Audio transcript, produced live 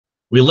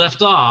We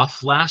left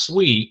off last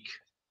week,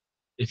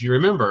 if you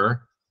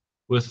remember,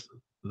 with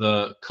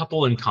the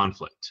couple in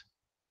conflict.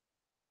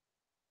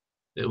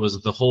 It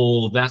was the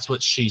whole "that's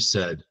what she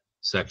said"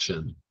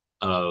 section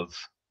of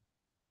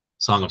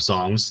Song of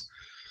Songs,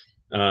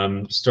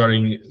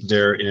 starting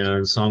there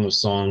in Song of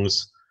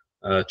Songs,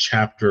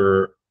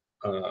 chapter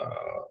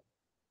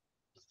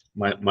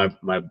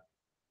my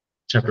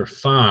chapter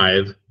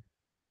 5,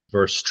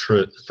 verse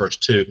 2.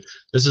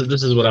 This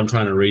is what I'm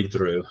trying to read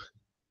through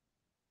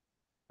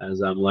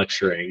as I'm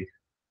lecturing.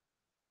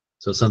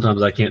 So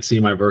sometimes I can't see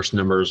my verse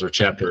numbers or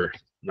chapter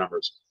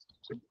numbers.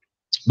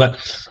 But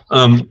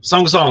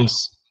Song of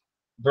Songs,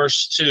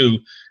 verse 2,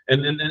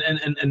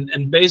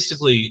 and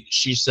basically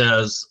she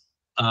says,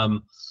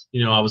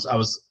 you know,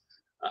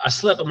 I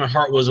slept but my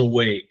heart was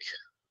awake,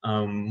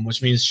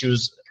 which means she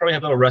was probably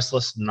having a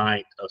restless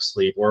night of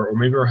sleep, or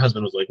maybe her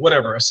husband was like,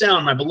 whatever, a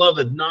sound, my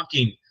beloved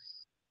knocking.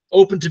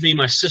 Open to me,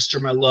 my sister,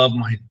 my love,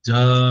 my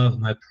dove,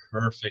 my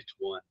perfect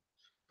one.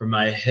 For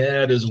my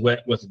head is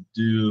wet with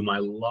dew, my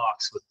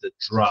locks with the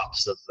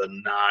drops of the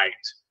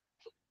night.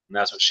 And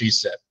that's what she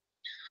said.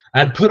 I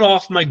had put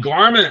off my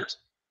garment.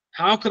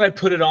 How could I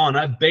put it on?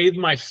 I bathed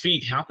my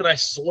feet. How could I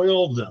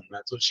soil them?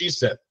 That's what she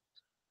said.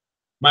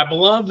 My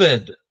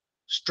beloved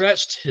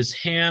stretched his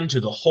hand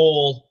to the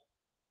hole,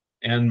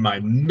 and my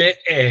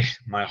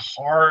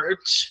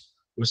heart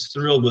was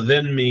thrilled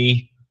within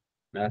me.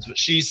 That's what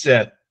she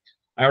said.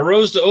 I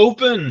arose to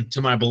open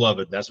to my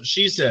beloved. That's what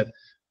she said.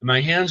 My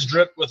hands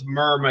dripped with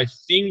myrrh, my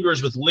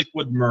fingers with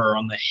liquid myrrh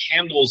on the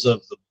handles of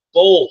the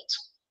bolt.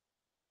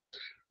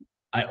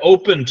 I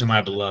opened to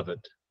my beloved,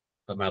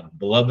 but my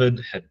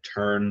beloved had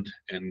turned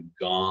and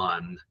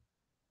gone.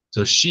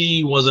 So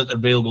she wasn't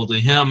available to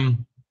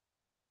him.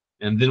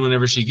 And then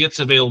whenever she gets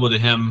available to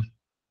him,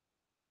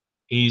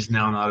 he's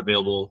now not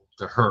available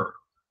to her.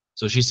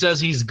 So she says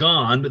he's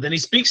gone, but then he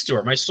speaks to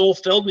her. My soul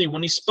failed me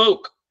when he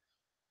spoke.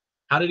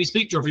 How did he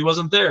speak to her if he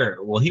wasn't there?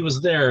 Well, he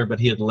was there, but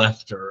he had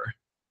left her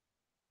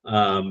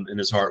in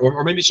his heart.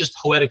 Or maybe it's just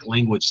poetic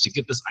language to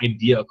get this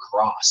idea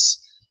across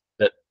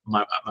that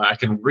I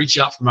can reach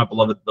out for my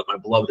beloved, but my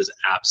beloved is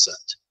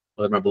absent.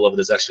 Whether my beloved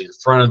is actually in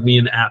front of me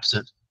and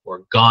absent,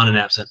 or gone and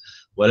absent,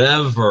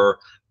 whatever,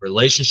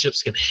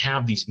 relationships can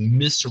have these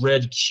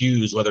misread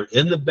cues, whether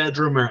in the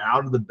bedroom or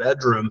out of the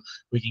bedroom.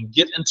 We can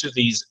get into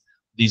these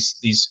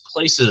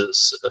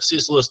places.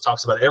 C.S. Lewis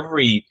talks about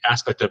every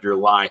aspect of your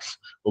life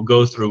will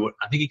go through,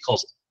 I think he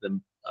calls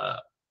them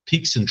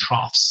peaks and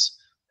troughs,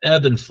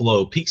 ebb and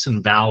flow, peaks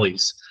and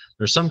valleys.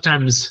 There's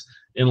sometimes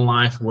in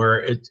life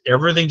where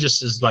everything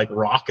just is like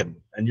rocking,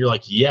 and you're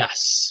like,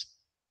 yes.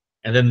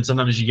 And then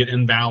sometimes you get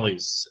in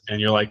valleys, and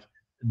you're like,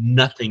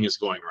 nothing is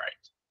going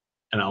right,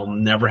 and I'll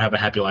never have a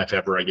happy life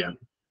ever again.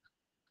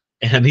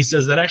 And he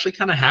says that actually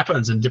kind of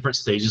happens in different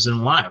stages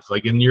in life,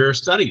 like in your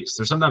studies.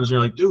 There's sometimes you're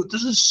like, dude,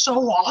 this is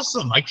so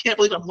awesome. I can't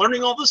believe I'm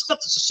learning all this stuff.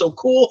 This is so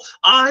cool.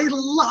 I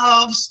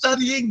love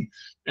studying.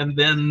 And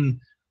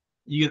then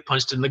you get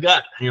punched in the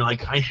gut, and you're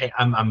like,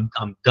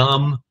 I'm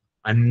dumb.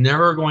 I'm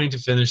never going to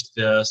finish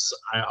this.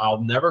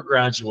 I'll never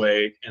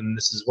graduate, and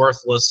this is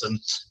worthless.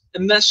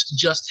 And that's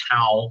just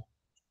how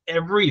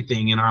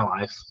everything in our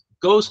life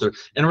goes through.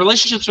 And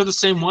relationships are the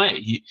same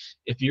way.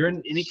 If you're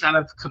in any kind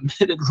of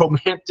committed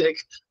romantic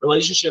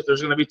relationship,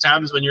 there's going to be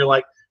times when you're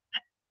like,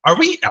 are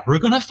we ever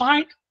going to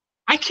fight?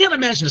 I can't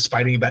imagine us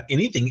fighting about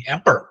anything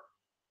ever.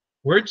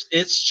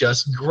 It's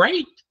just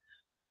great.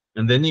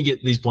 And then you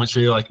get these points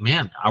where you're like,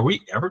 man, are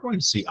we ever going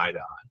to see eye to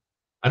eye?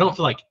 I don't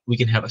feel like we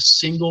can have a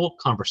single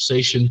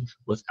conversation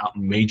without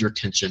major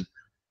tension.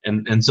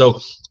 And so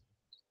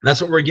that's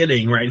what we're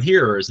getting right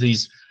here, is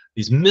these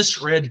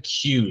misread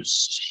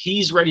cues.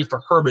 He's ready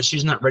for her, but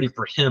she's not ready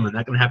for him. And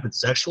that can happen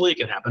sexually. It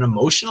can happen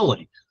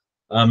emotionally.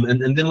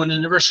 And then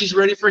whenever she's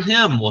ready for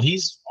him, well,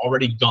 he's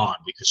already gone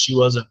because she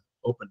wasn't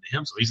open to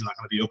him, so he's not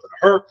going to be open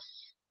to her.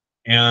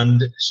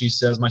 And she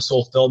says, my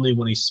soul failed me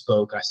when he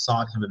spoke. I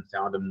sought him and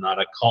found him not.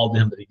 I called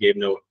him, but he gave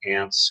no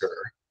answer.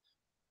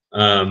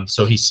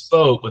 So he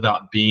spoke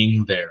without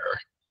being there.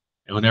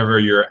 And whenever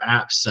you're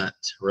absent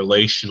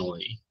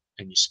relationally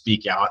and you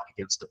speak out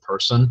against a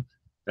person,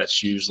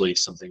 that's usually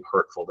something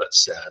hurtful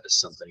that's said, is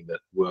something that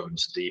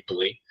wounds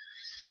deeply.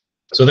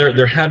 So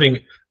they're having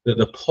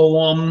the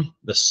poem,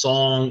 the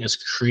song is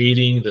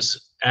creating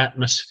this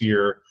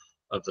atmosphere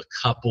of the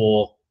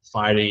couple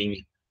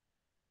fighting,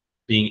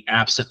 being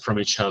absent from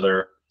each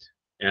other,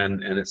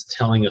 and it's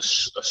telling a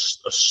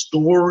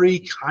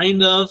story,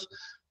 kind of,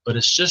 but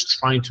it's just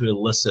trying to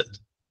elicit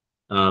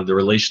the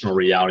relational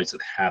realities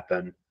that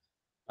happen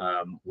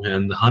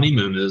when the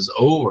honeymoon is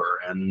over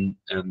and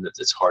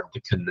it's hard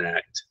to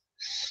connect.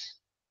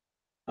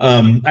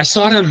 I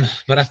sought him,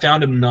 but I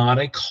found him not.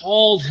 I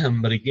called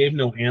him, but he gave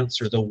no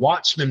answer. The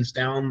watchmen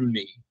found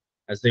me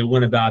as they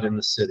went about in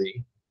the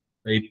city.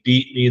 They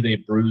beat me, they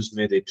bruised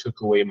me, they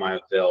took away my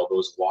veil,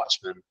 those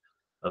watchmen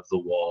of the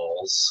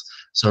walls.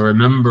 So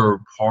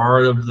remember,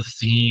 part of the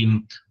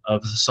theme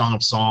of the Song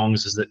of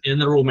Songs is that in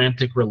the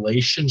romantic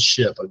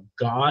relationship, a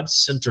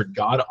God-centered,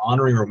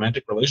 God-honoring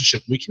romantic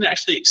relationship, we can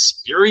actually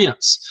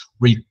experience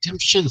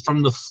redemption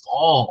from the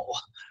fall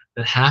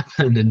that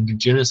happened in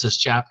Genesis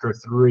chapter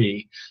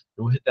 3.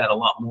 We'll hit that a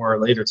lot more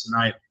later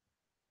tonight.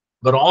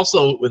 But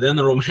also within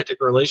the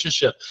romantic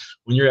relationship,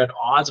 when you're at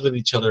odds with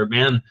each other,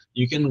 man,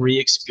 you can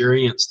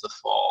re-experience the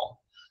fall.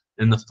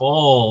 And the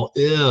fall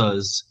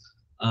is,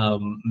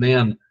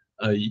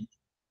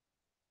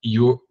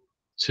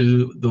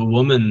 to the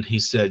woman, he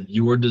said,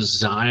 your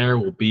desire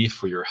will be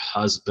for your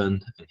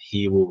husband, and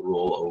he will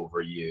rule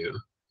over you.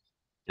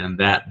 And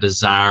that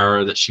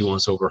desire that she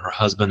wants over her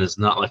husband is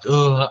not like,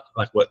 oh,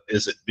 like what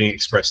is it being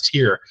expressed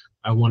here?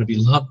 I want to be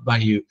loved by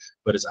you,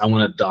 but it's I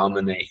want to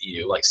dominate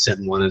you, like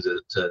sin wanted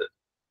to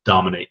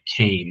dominate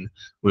Cain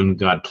when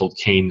God told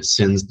Cain,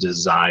 sin's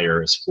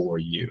desire is for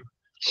you.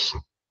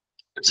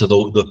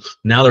 So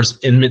now there's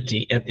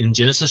enmity in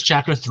Genesis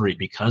chapter 3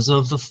 because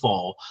of the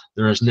fall.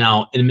 There is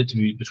now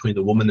enmity between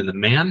the woman and the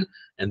man,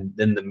 and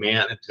then the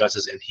man, God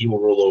says, and he will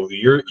rule over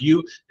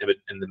you,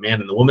 and the man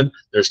and the woman.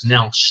 There's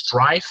now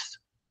strife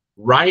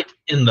right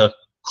in the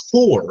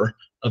core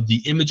of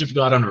the image of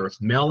God on earth,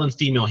 male and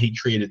female. He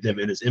created them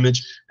in his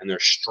image, and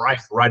there's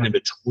strife right in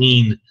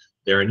between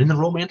there. And in the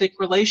romantic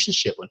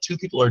relationship, when two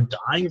people are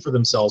dying for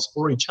themselves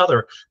for each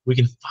other, we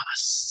can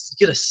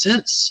get a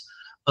sense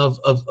of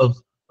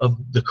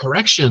the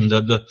correction,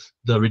 the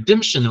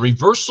redemption, the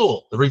reverse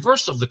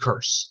of the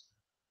curse.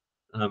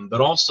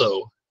 But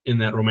also in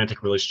that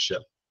romantic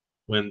relationship,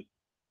 when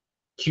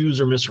cues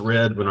are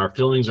misread, when our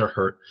feelings are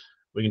hurt,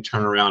 we can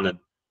turn around and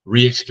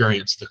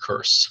re-experience the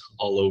curse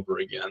all over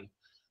again.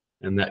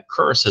 And that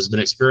curse has been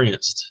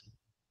experienced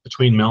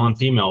between male and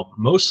female,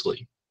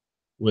 mostly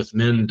with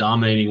men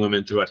dominating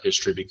women throughout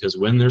history, because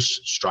when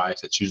there's strife,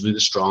 it's usually the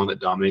strong that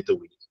dominate the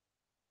weak.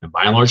 And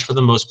by and large, for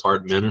the most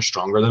part, men are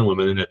stronger than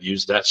women and have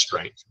used that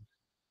strength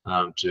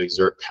to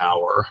exert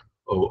power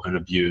and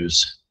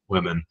abuse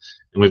women.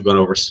 And we've gone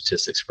over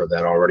statistics for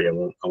that already. I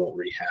won't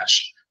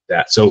rehash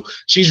that. So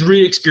she's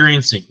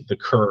re-experiencing the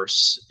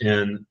curse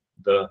in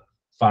the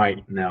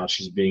fight now.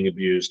 She's being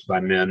abused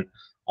by men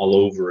all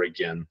over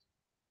again.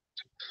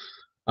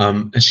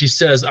 And she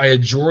says, I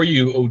adjure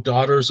you, O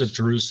daughters of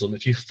Jerusalem,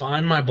 if you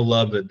find my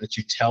beloved, that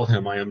you tell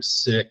him I am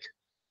sick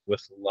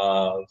with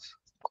love.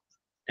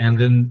 And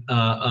then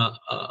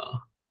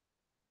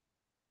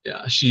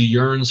she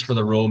yearns for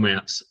the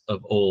romance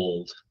of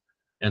old.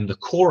 And the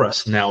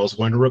chorus now is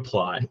going to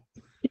reply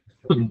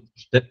and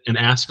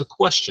ask a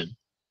question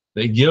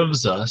that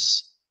gives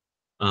us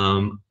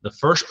the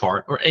first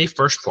part, or a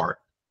first part,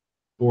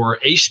 or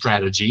a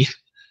strategy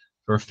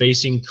for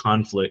facing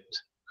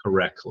conflict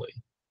correctly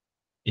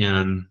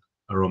in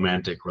a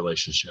romantic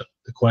relationship.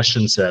 The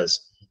question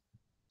says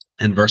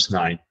in verse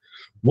 9,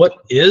 what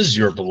is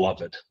your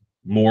beloved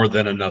more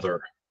than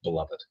another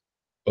beloved,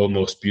 O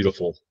most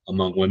beautiful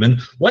among women?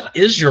 What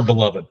is your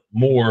beloved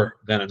more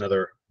than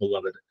another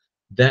beloved,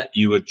 that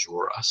you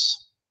adjure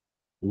us?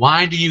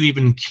 Why do you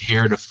even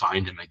care to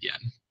find him again?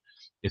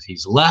 If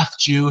he's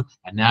left you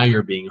and now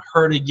you're being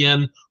hurt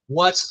again,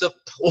 what's the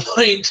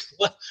point?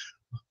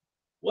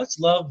 What's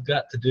love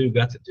got to do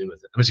with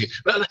it?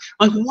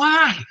 Like,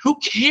 why? Who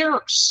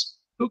cares?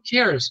 Who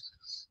cares?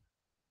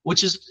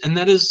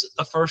 That is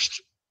the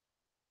first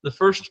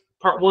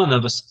part one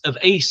of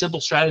a simple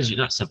strategy,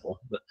 not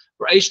simple, but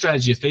for a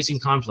strategy of facing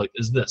conflict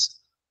is this: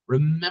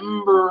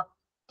 remember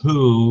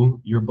who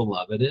your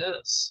beloved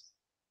is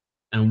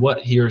and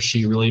what he or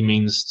she really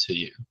means to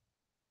you.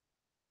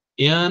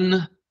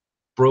 In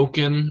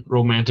broken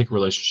romantic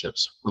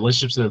relationships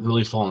that have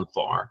really fallen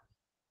far,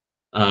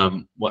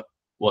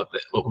 what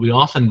we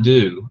often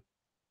do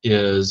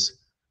is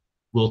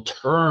we'll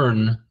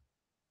turn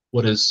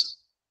what has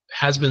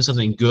been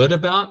something good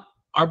about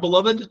our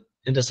beloved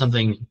into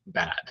something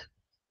bad.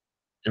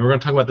 And we're going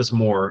to talk about this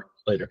more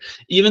later.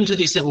 Even to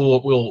the extent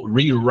we'll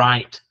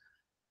rewrite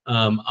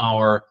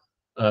our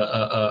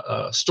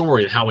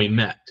story of how we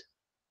met.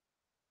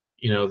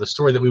 You know, the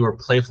story that we were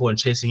playful and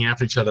chasing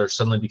after each other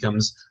suddenly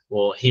becomes,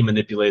 well, he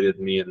manipulated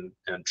me and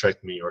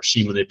tricked me, or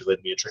she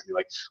manipulated me and tricked me.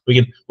 Like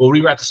we'll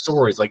rewrite the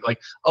stories like,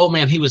 oh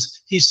man,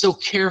 he's so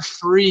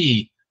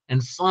carefree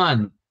and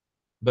fun,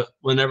 but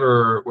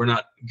whenever we're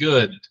not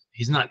good,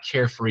 he's not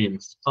carefree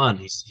and fun.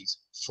 He's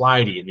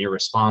flighty and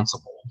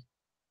irresponsible.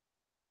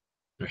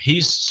 Or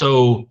she's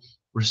so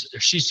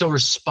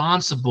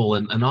responsible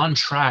and on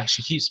track.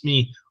 She keeps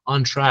me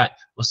on track.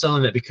 Well,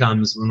 suddenly that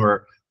becomes, when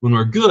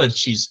we're good,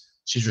 she's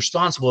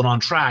responsible and on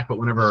track, but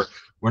whenever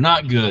we're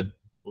not good,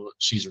 well,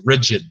 she's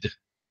rigid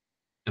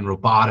and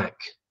robotic,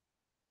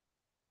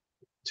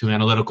 too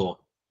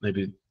analytical.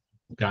 Maybe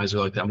guys are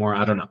like that more,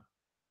 I don't know.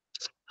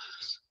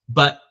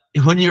 But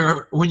when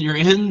you're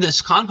in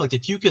this conflict,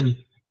 if you can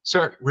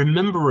start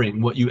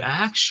remembering what you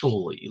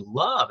actually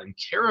love and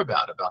care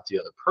about the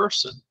other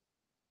person,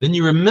 then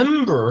you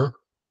remember,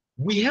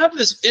 we have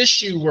this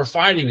issue we're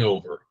fighting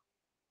over,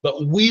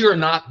 but we are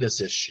not this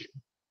issue.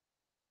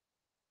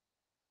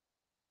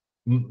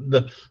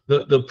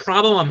 The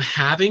problem I'm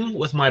having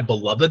with my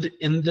beloved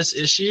in this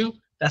issue,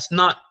 that's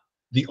not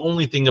the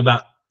only thing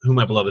about who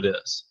my beloved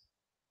is.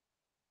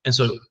 And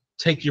so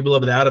take your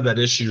beloved out of that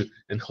issue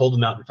and hold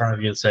them out in front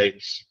of you and say,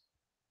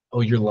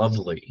 oh, you're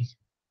lovely.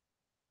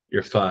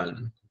 You're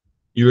fun.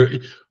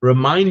 You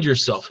remind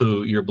yourself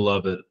who your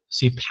beloved.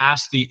 See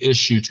past the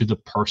issue to the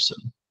person.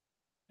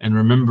 And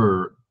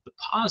remember the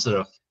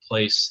positive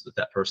place that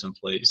that person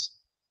plays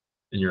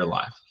in your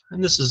life.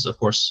 And this is, of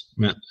course,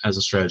 meant as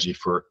a strategy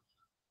for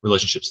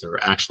relationships that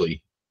are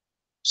actually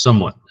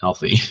somewhat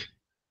healthy.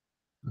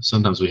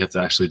 Sometimes we have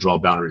to actually draw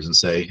boundaries and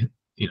say,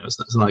 it's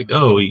not like,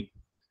 oh, he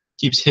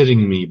keeps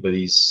hitting me, but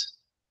he's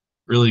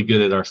really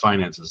good at our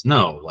finances.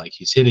 No, like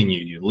he's hitting you,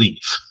 you leave,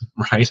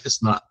 right?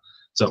 It's not.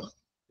 So,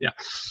 yeah.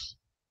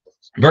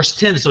 Verse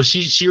 10. So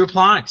she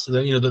replies. So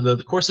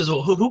the course says,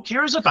 well, who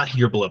cares about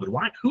your beloved?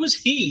 Why? Who is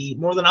he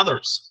more than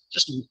others?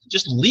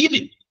 Just leave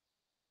him.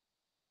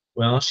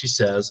 Well, she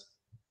says,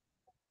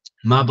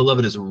 my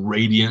beloved is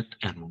radiant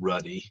and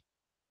ruddy,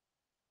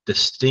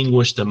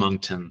 distinguished among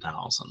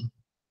 10,000.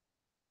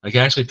 Like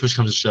actually push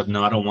comes to shove,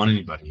 no, I don't want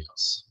anybody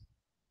else.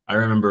 I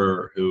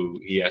remember who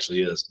he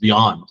actually is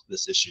beyond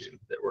this issue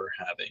that we're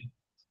having.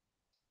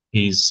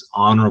 He's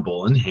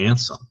honorable and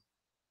handsome.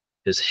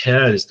 His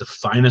head is the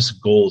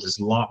finest gold. His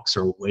locks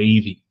are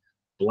wavy,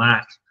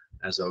 black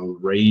as a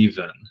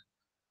raven.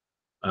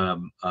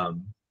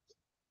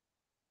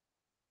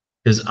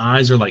 His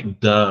eyes are like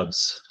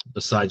doves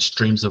beside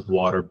streams of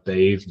water,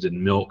 bathed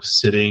in milk,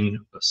 sitting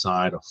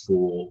beside a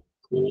full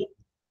pool.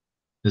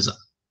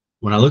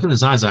 When I look in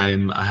his eyes,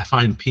 I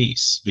find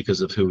peace because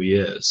of who he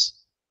is.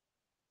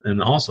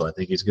 And also, I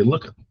think he's good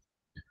looking.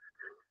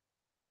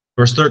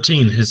 Verse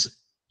 13, his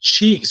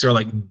cheeks are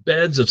like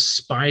beds of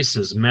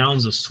spices,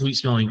 mounds of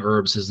sweet-smelling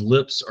herbs. His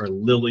lips are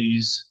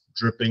lilies,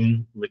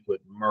 dripping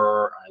liquid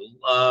myrrh. I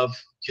love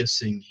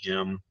kissing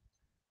him.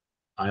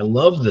 I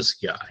love this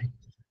guy.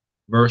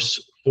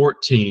 Verse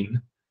 14,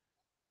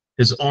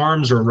 his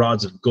arms are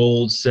rods of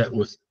gold set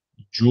with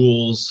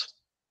jewels.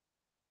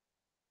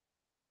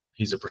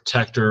 He's a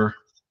protector,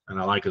 and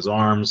I like his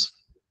arms.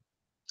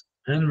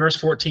 And verse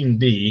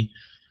 14b,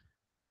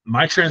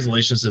 my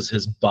translation says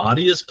his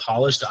body is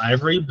polished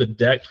ivory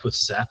bedecked with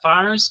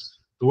sapphires.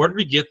 The word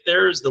we get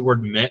there is the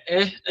word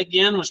me'eh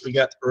again, which we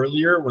got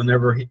earlier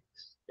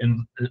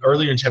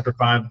earlier in chapter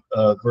 5,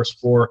 verse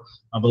 4,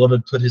 my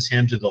beloved put his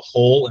hand to the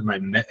hole and my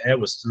me'eh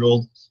was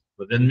thrilled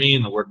within me.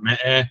 And the word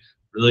me'eh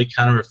really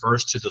kind of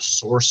refers to the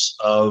source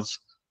of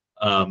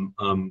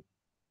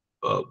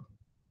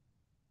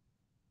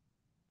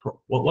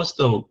what's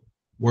the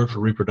word for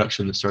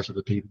reproduction that starts with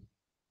a P?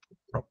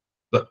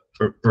 But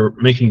for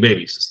making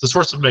babies. It's the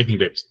source of making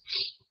babies.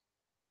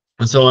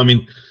 And so, I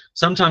mean,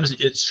 sometimes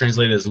it's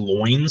translated as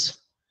loins.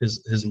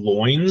 His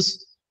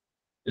loins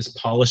is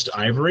polished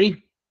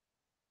ivory.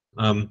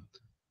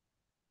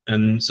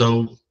 And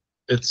so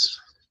it's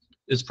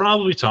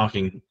probably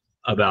talking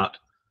about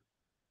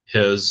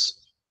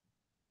his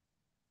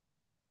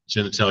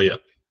genitalia.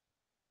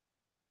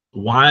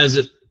 Why is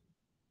it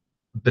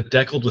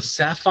bedeckled with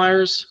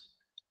sapphires?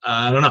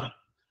 I don't know.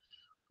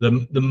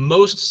 The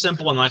most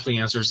simple and likely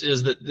answers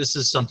is that this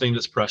is something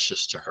that's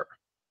precious to her,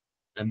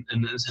 and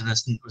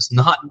it's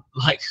not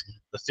like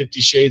the 50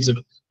 Shades of.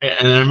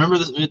 And I remember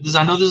this.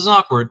 I know this is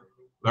awkward,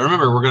 but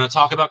remember we're going to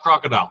talk about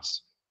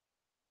crocodiles,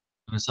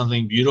 and it's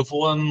something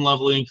beautiful and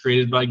lovely and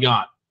created by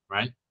God,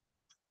 right?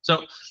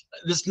 So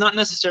this is not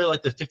necessarily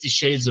like the 50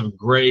 Shades of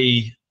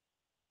Grey,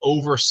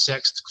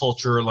 oversexed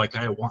culture, like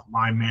I want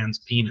my man's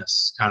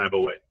penis kind of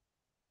a way.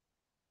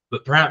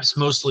 But perhaps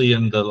mostly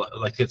in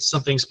like it's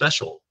something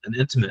special and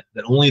intimate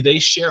that only they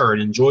share and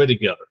enjoy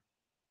together.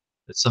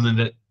 It's something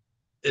that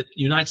it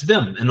unites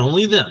them and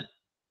only them,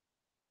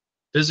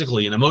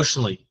 physically and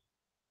emotionally.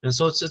 And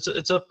so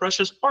it's a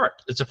precious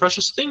part. It's a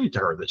precious thing to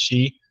her that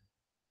she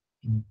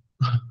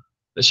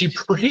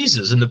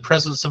praises in the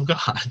presence of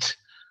God.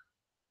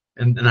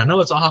 And I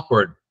know it's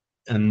awkward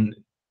and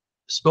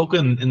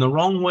spoken in the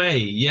wrong way.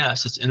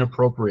 Yes, it's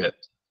inappropriate,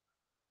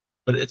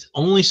 but it's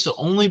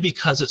only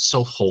because it's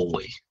so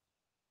holy.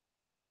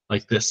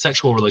 Like the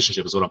sexual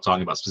relationship is what I'm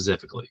talking about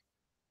specifically.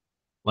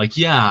 Like,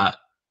 yeah,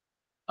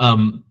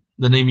 the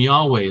name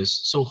Yahweh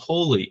is so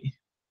holy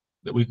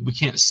that we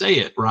can't say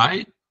it,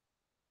 right?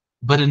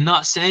 But in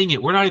not saying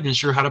it, we're not even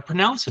sure how to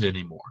pronounce it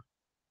anymore.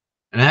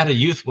 And I had a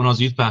youth, when I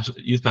was youth pastor,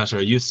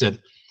 a youth said,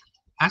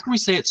 how can we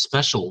say it's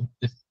special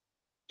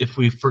if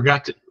we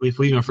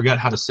even forgot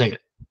how to say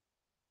it?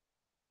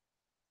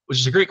 Which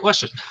is a great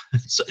question.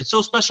 It's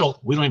so special,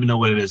 we don't even know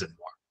what it is anymore.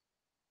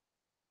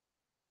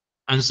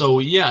 And so,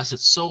 yes,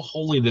 it's so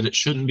holy that it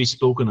shouldn't be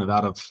spoken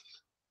of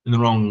in the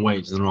wrong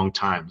ways, in the wrong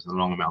times, in the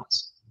wrong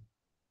amounts.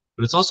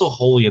 But it's also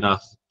holy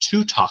enough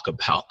to talk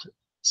about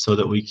so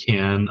that we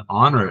can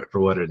honor it for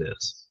what it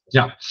is.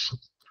 Yeah.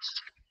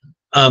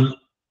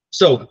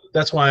 So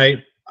that's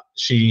why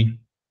she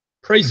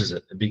praises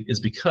it, is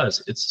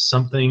because it's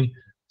something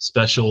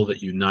special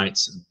that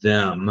unites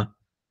them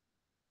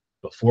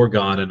before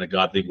God in a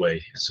godly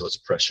way. So it's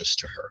precious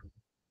to her.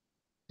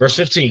 Verse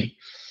 15.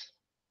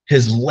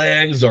 His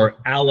legs are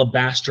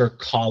alabaster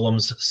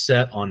columns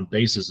set on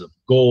bases of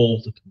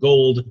gold.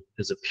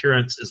 His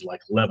appearance is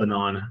like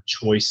Lebanon,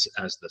 choice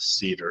as the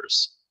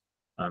cedars.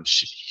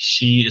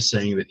 She is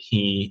saying that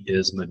he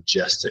is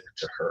majestic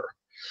to her.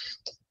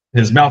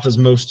 His mouth is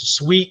most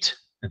sweet,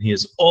 and he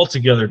is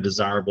altogether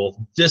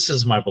desirable. This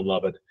is my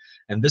beloved,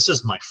 and this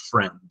is my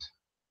friend,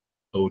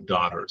 O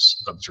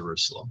daughters of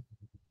Jerusalem.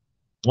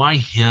 Why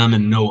him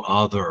and no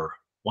other?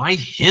 Why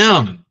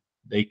him?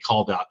 They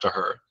called out to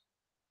her.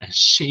 And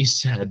she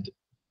said,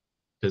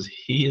 because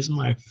he is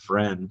my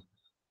friend.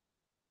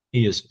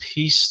 He is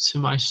peace to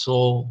my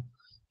soul.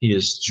 He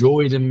is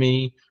joy to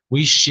me.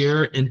 We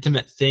share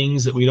intimate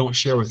things that we don't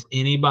share with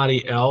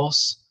anybody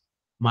else.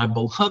 My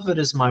beloved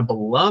is my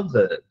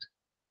beloved.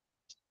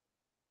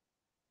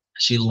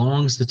 She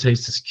longs to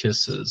taste his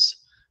kisses.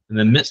 In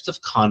the midst of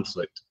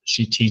conflict,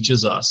 she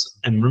teaches us.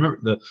 And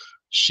remember,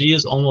 she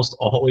is almost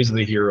always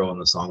the hero in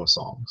the Song of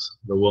Songs.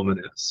 The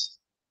woman is.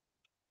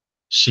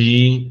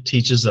 She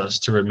teaches us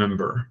to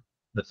remember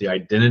that the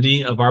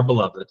identity of our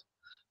beloved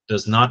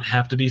does not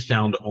have to be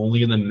found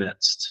only in the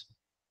midst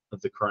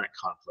of the current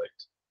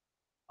conflict.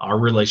 Our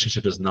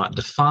relationship is not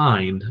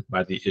defined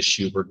by the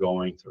issue we're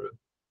going through.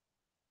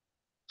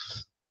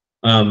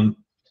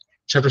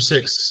 Chapter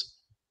 6,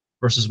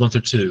 verses 1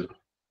 through 2.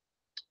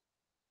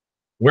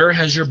 Where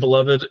has your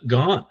beloved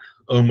gone,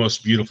 O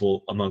most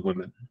beautiful among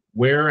women?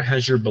 Where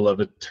has your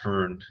beloved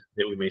turned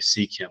that we may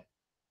seek him?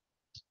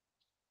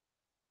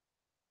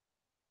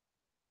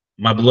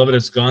 My beloved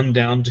has gone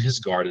down to his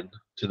garden,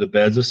 to the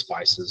beds of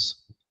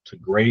spices, to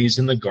graze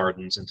in the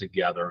gardens and to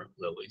gather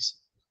lilies.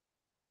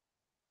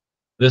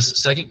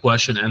 This second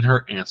question and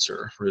her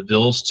answer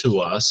reveals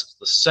to us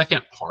the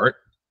second part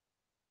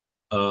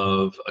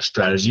of a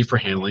strategy for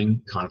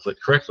handling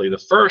conflict correctly. The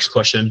first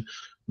question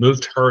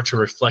moved her to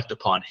reflect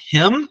upon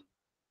him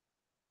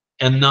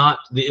and not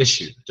the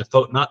issue,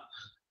 to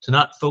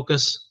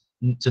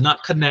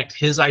not connect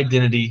his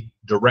identity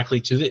directly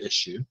to the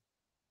issue.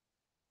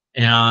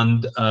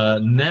 And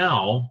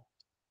now,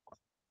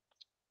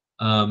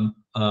 the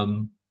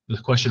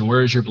question,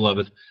 where is your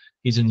beloved?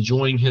 He's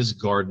enjoying his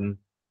garden,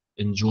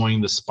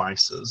 enjoying the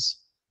spices.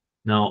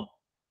 Now,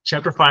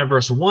 chapter 5,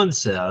 verse 1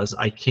 says,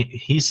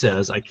 he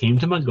says, I came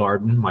to my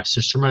garden, my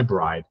sister, my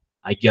bride.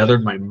 I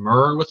gathered my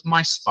myrrh with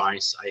my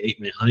spice. I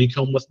ate my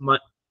honeycomb with my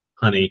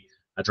honey.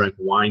 I drank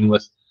wine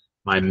with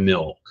my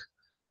milk.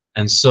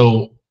 And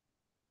so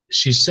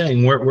she's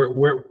saying,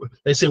 where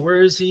they say,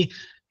 where is he?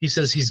 He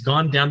says he's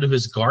gone down to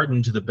his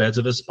garden, to the beds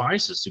of his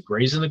spices, to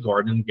graze in the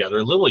garden and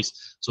gather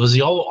lilies. So are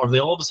they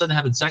all of a sudden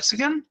having sex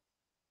again?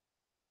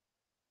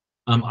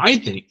 I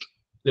think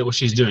that what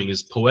she's doing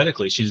is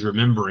poetically, she's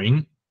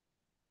remembering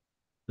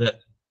that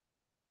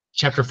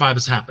chapter 5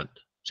 has happened.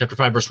 Chapter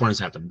 5, verse 1 has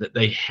happened. That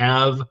they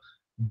have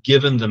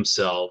given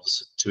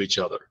themselves to each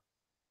other.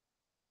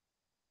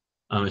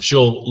 If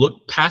she'll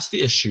look past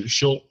the issue,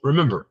 she'll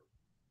remember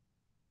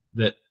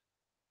that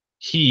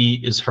he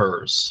is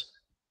hers.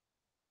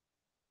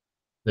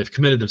 They've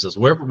committed themselves.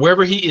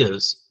 Wherever he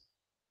is,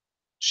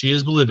 she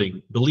is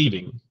believing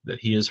that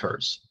he is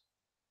hers.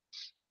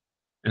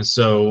 And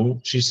so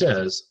she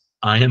says,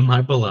 I am my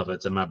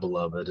beloved's, and my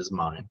beloved is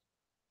mine.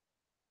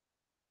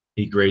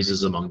 He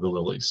grazes among the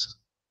lilies.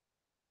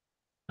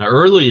 Now,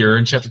 earlier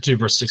in chapter 2,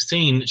 verse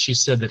 16, she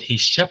said that he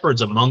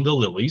shepherds among the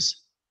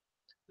lilies.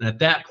 And at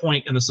that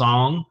point in the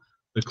song,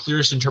 the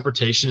clearest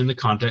interpretation in the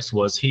context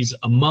was he's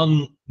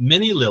among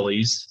many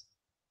lilies,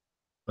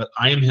 but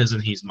I am his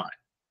and he's mine.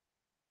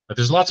 But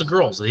there's lots of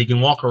girls that he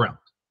can walk around,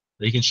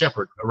 that he can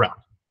shepherd around.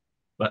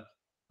 But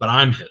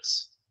I'm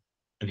his,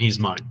 and he's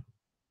mine.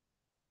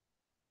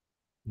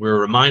 We're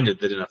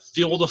reminded that in a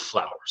field of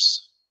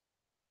flowers,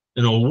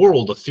 in a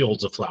world of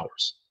fields of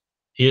flowers,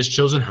 he has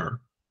chosen her,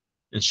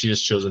 and she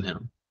has chosen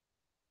him.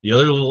 The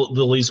other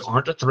lilies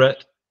aren't a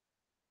threat.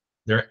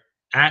 They're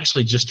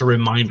actually just a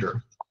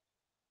reminder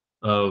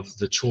of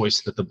the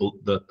choice that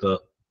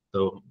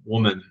the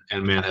woman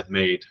and man have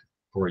made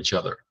for each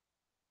other.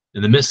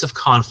 In the midst of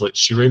conflict,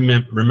 she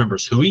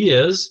remembers who he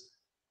is,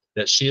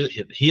 that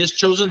he has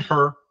chosen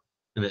her,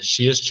 and that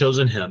she has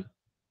chosen him.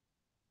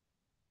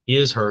 He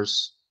is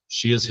hers,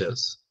 she is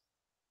his.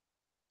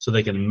 So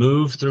they can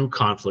move through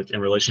conflict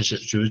and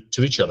relationships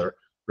to each other,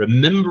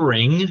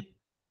 remembering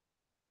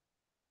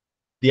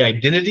the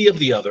identity of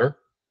the other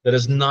that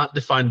is not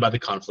defined by the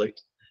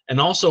conflict,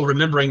 and also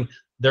remembering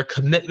their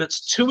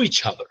commitments to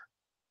each other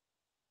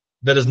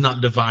that is not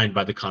defined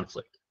by the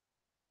conflict.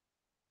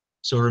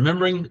 So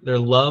remembering their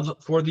love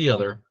for the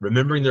other,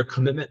 remembering their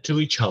commitment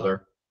to each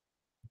other,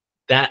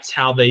 that's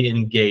how they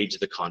engage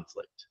the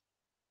conflict.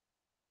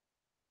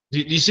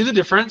 Do you see the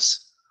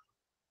difference?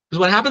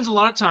 Because what happens a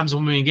lot of times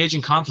when we engage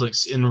in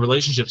conflicts in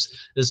relationships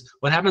is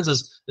what happens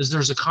is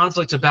there's a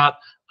conflict about,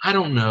 I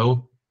don't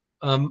know,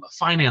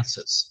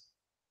 finances.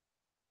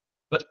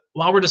 But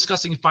while we're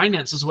discussing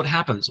finances, what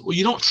happens? Well,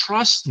 you don't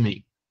trust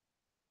me.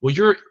 Well,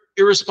 you're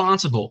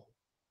irresponsible.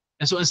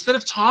 And so instead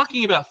of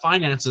talking about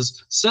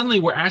finances, suddenly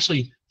we're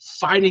actually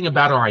fighting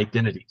about our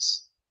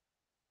identities.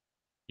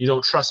 You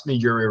don't trust me,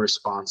 you're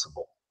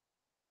irresponsible.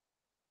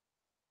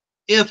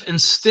 if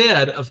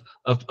instead of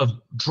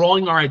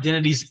drawing our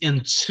identities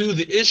into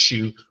the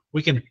issue,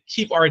 we can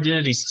keep our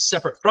identities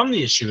separate from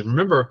the issue. And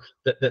remember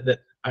that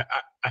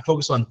I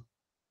focus on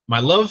my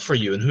love for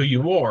you and who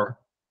you are,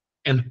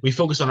 and we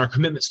focus on our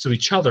commitments to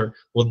each other.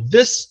 Well,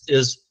 this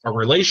is a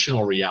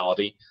relational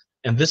reality,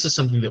 and this is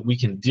something that we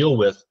can deal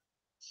with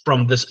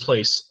from this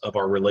place of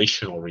our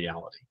relational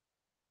reality.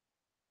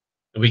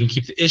 And we can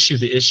keep the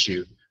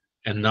issue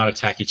and not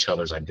attack each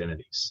other's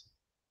identities.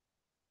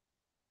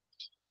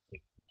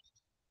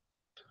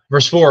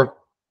 Verse 4,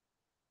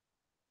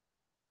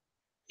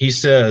 he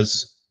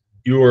says,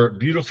 "You are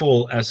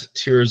beautiful as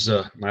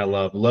Tirzah, my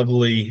love,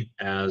 lovely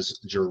as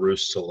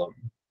Jerusalem,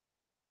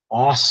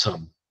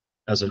 awesome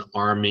as an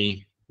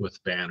army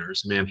with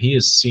banners." Man, he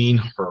has seen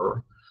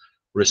her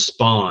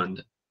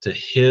respond to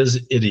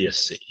his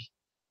idiocy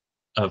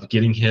of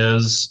getting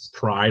his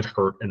pride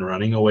hurt and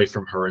running away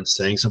from her and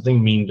saying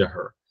something mean to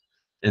her,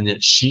 and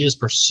that she has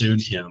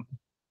pursued him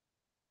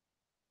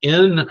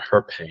in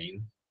her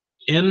pain,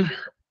 in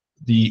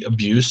the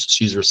abuse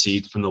she's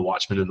received from the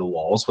watchmen in the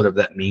walls, whatever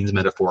that means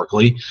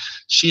metaphorically.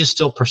 She has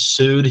still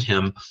pursued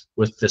him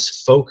with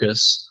this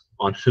focus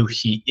on who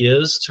he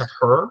is to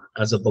her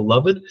as a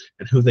beloved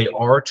and who they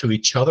are to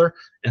each other.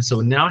 And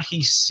so now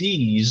he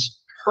sees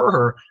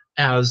her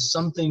as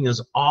something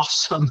as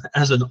awesome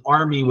as an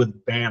army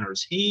with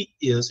banners. He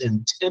is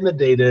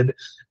intimidated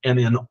and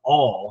in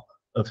awe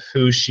of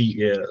who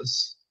she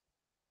is.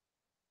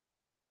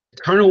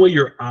 "Turn away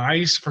your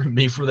eyes from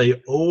me, for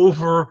they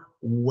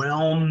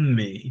overwhelm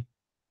me.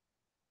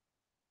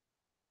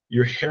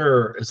 Your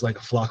hair is like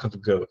a flock of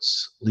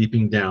goats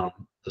leaping down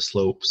the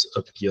slopes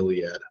of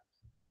Gilead."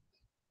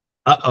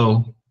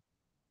 Uh-oh.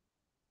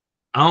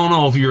 I don't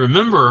know if you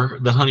remember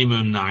the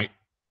honeymoon night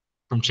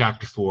from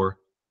chapter 4,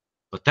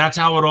 but that's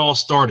how it all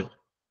started.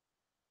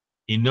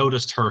 He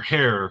noticed her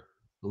hair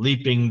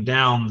leaping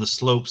down the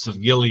slopes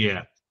of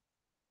Gilead.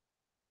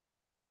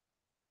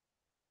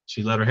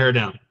 She let her hair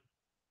down,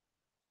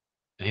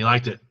 and he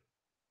liked it.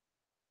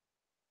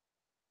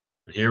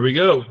 And here we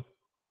go.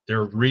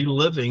 They're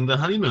reliving the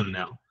honeymoon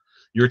now.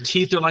 "Your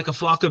teeth are like a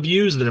flock of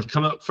ewes that have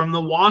come up from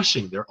the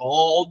washing.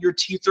 Your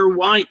teeth are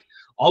white.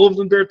 All of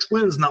them bear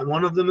twins. Not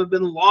one of them have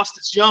been lost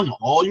its young.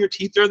 All your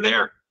teeth are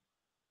there.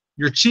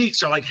 Your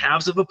cheeks are like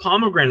halves of a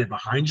pomegranate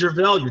behind your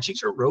veil. Your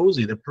cheeks are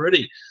rosy. They're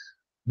pretty.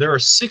 There are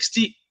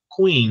 60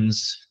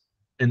 queens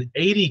and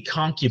 80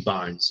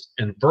 concubines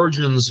and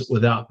virgins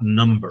without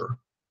number."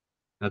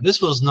 Now,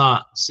 this was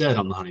not said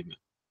on the honeymoon.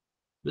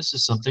 This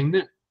is something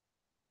new.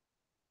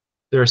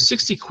 There are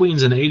 60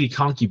 queens and 80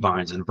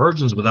 concubines and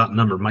virgins without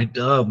number. My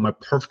dove, my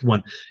perfect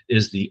one,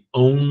 is the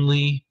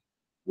only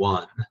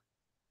one.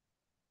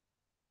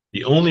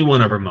 The only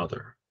one of her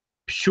mother,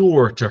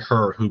 pure to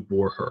her who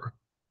bore her.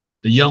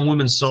 The young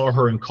women saw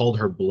her and called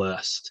her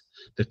blessed.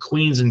 The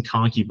queens and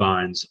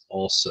concubines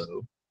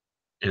also,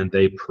 and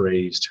they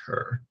praised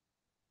her.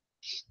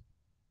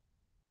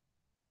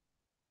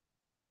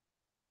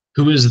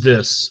 "Who is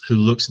this who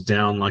looks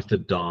down like the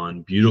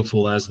dawn,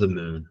 beautiful as the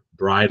moon,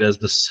 bright as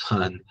the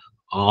sun,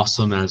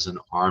 awesome as an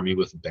army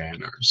with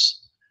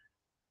banners?"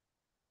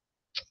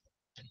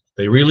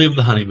 They relive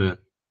the honeymoon,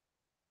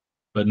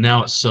 but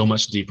now it's so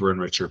much deeper and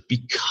richer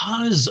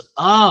because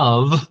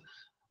of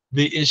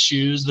the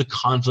issues, the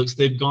conflicts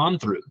they've gone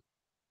through.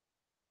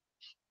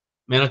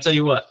 Man, I tell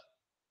you what,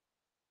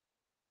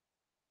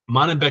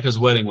 mine and Becca's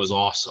wedding was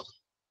awesome.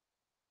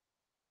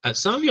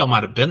 Some of y'all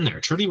might have been there.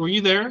 Trudy, were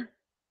you there?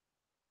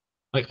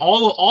 Like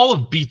all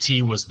of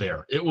BT was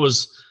there. It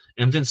was,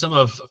 and then some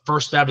of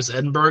First Baptist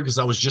Edinburgh, because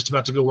I was just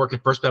about to go work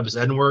at First Baptist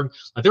Edinburgh.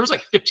 Like there was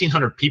like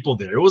 1,500 people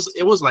there. It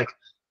was like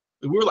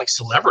we were like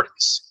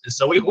celebrities, and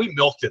so we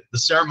milked it. The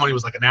ceremony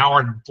was like an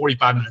hour and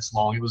 45 minutes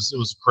long. It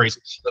was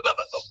crazy,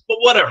 but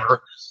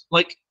whatever.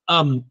 Like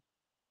man,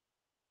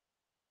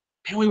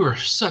 we were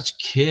such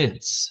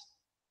kids,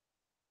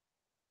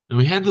 and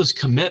we had those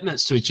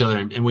commitments to each other,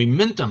 and we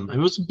meant them. It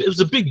was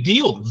a big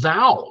deal.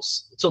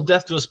 Vows until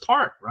death do us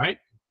part, right?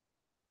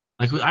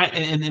 Like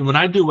and when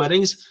I do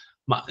weddings,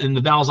 in the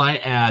vows I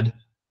add,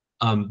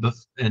 and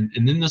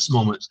in this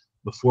moment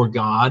before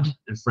God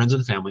and friends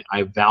and family,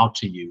 I vow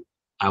to you,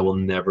 I will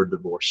never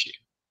divorce you.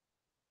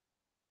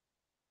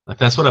 Like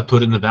that's what I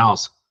put in the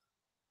vows,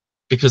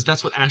 because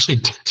that's what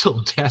actually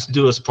till death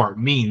do us part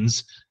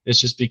means. It's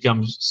just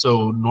become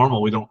so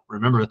normal we don't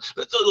remember.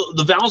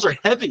 The vows are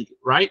heavy,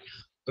 right?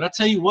 But I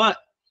tell you what,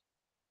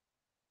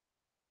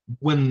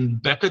 when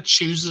Becca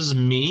chooses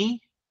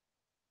me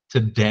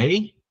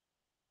today,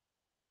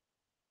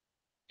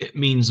 it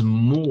means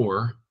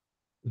more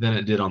than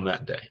it did on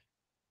that day,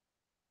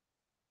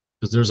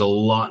 because there's a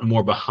lot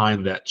more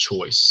behind that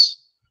choice.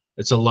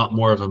 It's a lot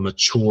more of a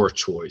mature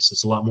choice.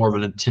 It's a lot more of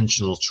an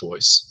intentional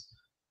choice.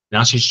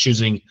 Now she's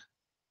choosing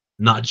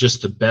not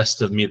just the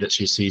best of me that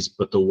she sees,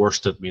 but the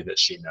worst of me that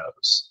she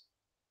knows.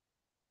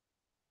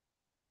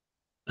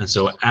 And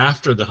so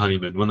after the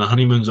honeymoon, when the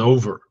honeymoon's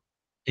over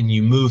and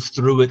you move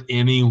through it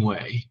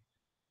anyway,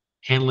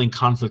 handling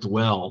conflict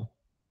well,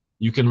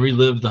 you can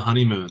relive the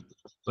honeymoon,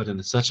 but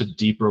in such a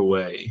deeper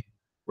way,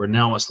 where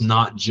now it's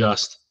not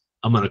just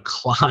I'm going to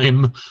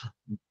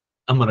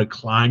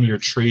climb your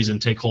trees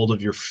and take hold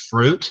of your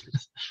fruit,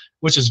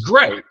 which is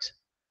great.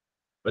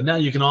 But now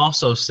you can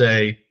also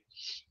say,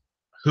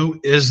 who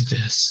is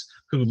this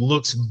who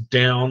looks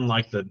down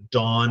like the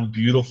dawn,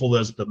 beautiful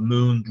as the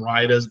moon,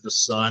 bright as the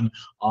sun,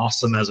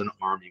 awesome as an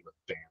army with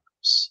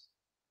banners?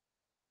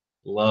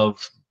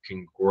 Love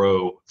can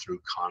grow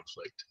through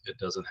conflict. It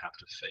doesn't have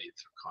to fade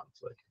through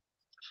conflict.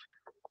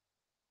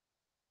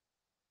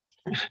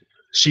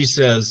 She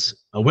says,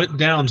 I went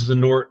down to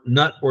the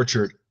nut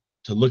orchard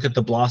to look at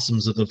the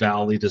blossoms of the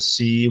valley, to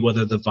see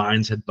whether the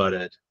vines had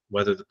budded,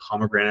 whether the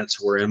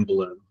pomegranates were in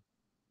bloom.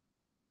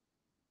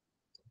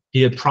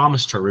 He had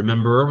promised her,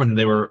 remember when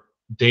they were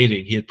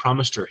dating, he had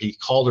promised her, he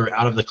called her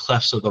out of the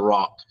clefts of the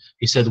rock.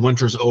 He said,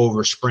 winter's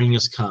over, spring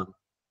has come.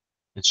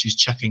 And she's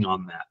checking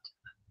on that.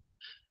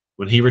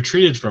 When he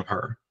retreated from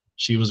her,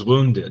 she was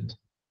wounded.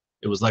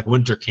 It was like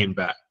winter came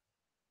back.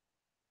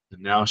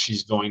 And now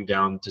she's going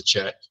down to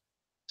check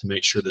to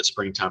make sure that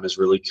springtime has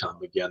really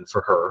come again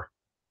for her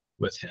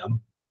with him.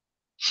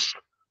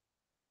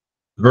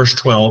 Verse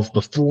 12,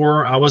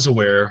 before I was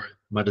aware,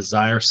 my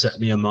desire set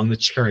me among the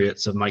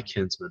chariots of my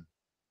kinsman,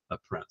 a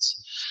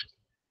prince.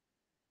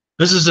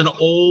 This is an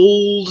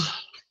old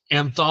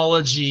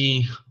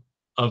anthology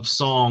of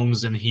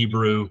songs in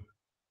Hebrew.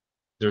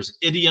 There's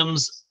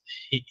idioms,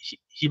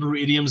 Hebrew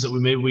idioms that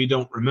maybe we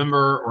don't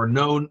remember or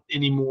know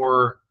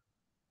anymore.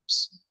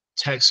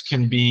 Text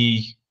can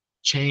be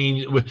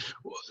changed.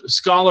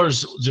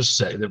 Scholars just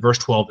say that verse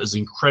 12 is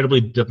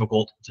incredibly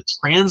difficult to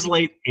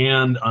translate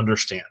and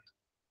understand.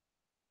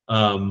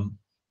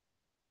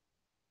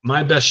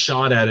 My best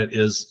shot at it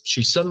is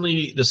she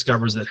suddenly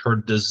discovers that her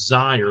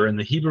desire, and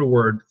the Hebrew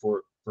word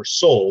for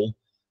soul,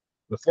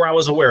 before I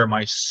was aware,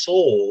 my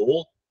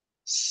soul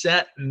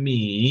set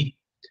me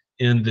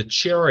in the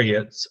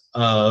chariots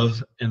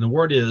of, and the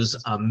word is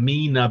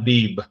Ami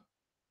Nabib.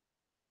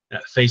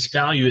 At face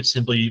value, it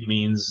simply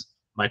means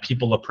my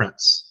people a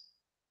prince.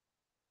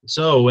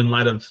 So in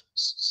light of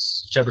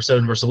chapter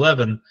 7, verse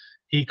 11,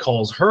 he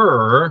calls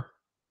her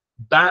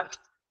Bat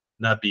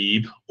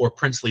Nabib, or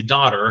princely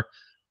daughter.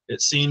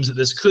 It seems that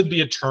this could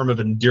be a term of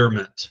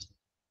endearment,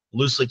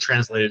 loosely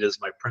translated as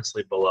my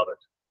princely beloved.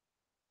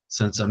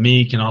 Since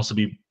Ami can also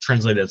be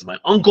translated as my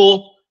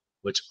uncle,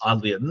 which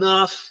oddly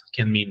enough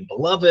can mean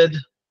beloved.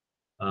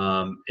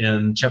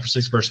 In chapter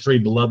 6, verse 3,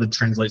 beloved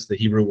translates the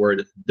Hebrew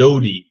word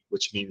dodi,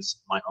 which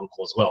means my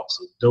uncle as well.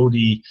 So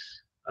dodi,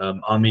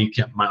 Ami,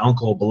 my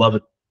uncle,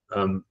 beloved,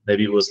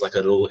 maybe it was like a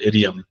little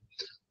idiom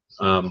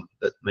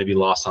that may be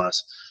lost on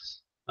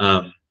us.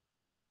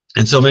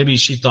 And so maybe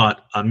she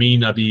thought Ami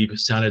Nabib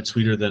sounded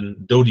sweeter than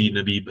Dodi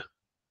Nabib.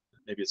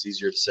 Maybe it's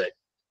easier to say.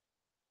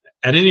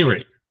 At any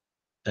rate,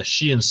 as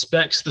she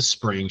inspects the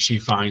spring, she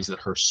finds that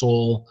her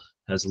soul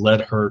has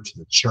led her to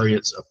the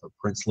chariots of her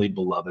princely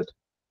beloved.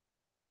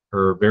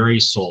 Her very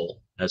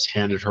soul has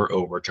handed her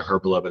over to her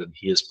beloved, and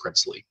he is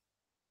princely.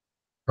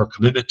 Her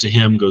commitment to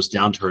him goes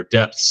down to her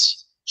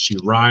depths. She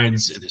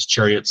rides in his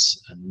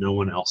chariots and no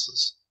one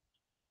else's.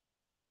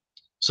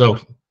 So,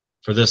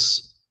 for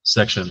this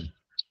section,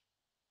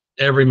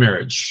 every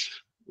marriage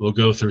will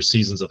go through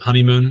seasons of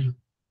honeymoon,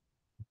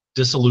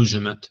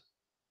 disillusionment,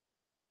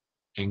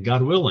 and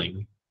God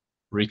willing,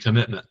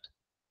 recommitment.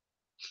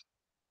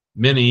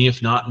 Many,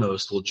 if not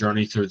most, will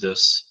journey through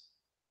this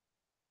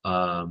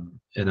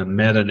in a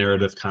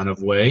meta-narrative kind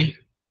of way.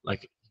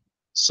 Like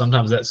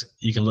sometimes that's,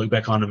 you can look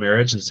back on a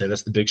marriage and say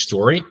that's the big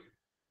story.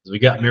 We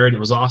got married, it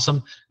was awesome,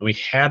 and we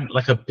had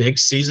like a big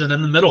season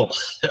in the middle.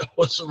 It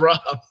was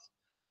rough,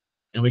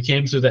 and we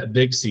came through that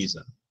big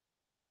season,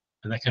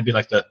 and that can be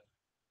like the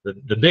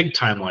big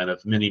timeline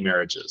of many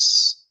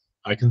marriages.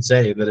 I can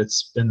say that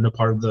it's been a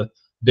part of the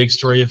big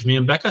story of me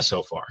and Becca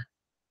so far.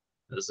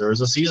 As there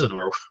was a season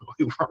where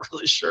we weren't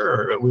really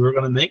sure we were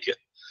going to make it,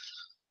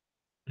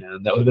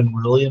 and that would have been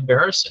really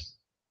embarrassing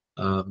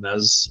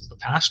as a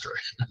pastor,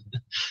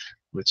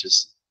 which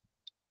is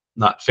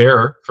not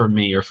fair for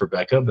me or for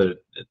Becca, but it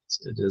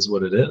is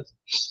what it is.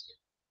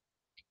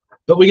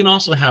 But we can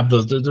also have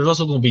those. There's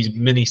also going to be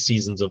many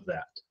seasons of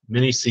that,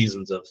 many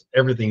seasons of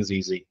everything's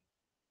easy,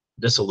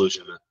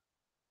 disillusionment,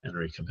 and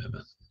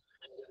recommitment.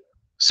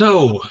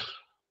 So,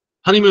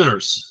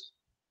 honeymooners,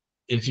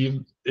 if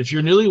you're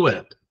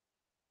newlywed,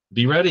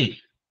 be ready.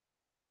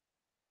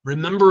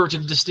 Remember to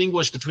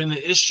distinguish between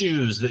the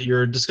issues that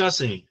you're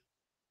discussing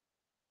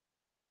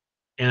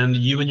and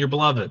you and your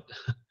beloved.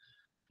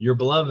 Your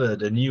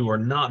beloved and you are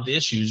not the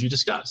issues you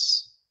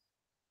discuss.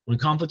 When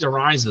conflict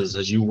arises,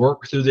 as you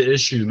work through the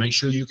issue, make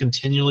sure you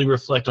continually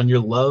reflect on your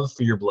love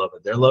for your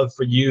beloved, their love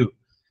for you.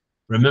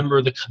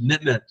 Remember the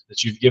commitment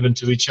that you've given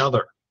to each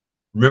other.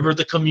 Remember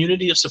the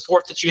community of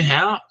support that you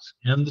have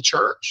in the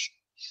church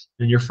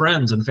and your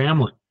friends and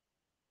family.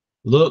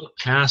 Look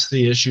past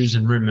the issues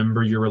and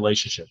remember your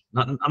relationship.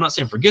 I'm not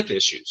saying forget the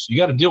issues. You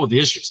got to deal with the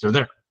issues. They're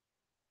there.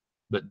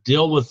 But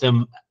deal with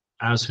them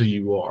as who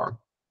you are,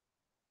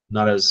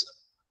 not as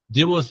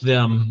deal with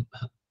them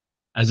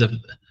as if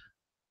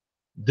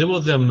deal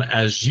with them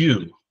as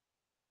you.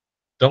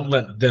 Don't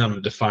let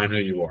them define who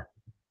you are.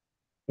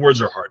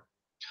 Words are hard.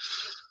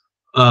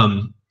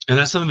 And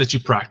that's something that you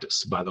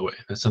practice, by the way.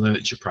 That's something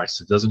that you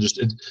practice. It doesn't just,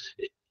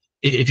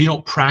 if you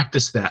don't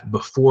practice that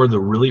before the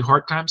really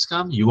hard times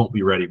come, you won't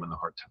be ready when the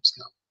hard times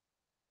come.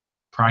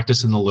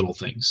 Practice in the little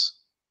things.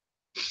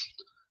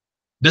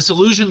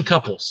 Disillusioned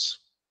couples.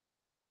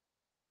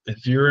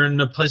 If you're in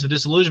a place of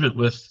disillusionment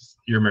with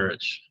your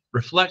marriage,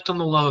 reflect on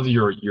the love of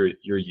your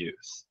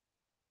youth.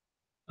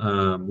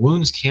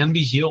 Wounds can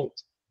be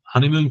healed.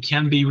 Honeymoon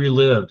can be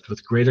relived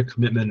with greater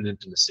commitment and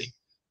intimacy.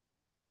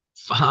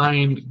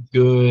 Find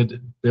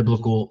good,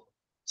 biblical,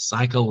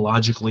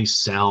 psychologically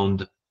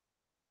sound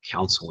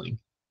counseling.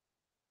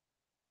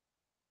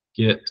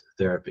 Get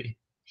therapy.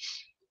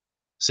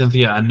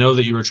 Cynthia, I know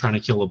that you were trying to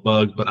kill a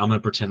bug, but I'm going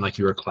to pretend like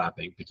you were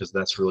clapping because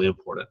that's really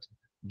important.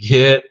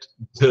 Get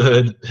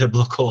good,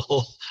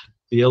 biblical,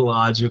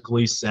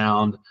 theologically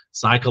sound,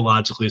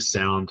 psychologically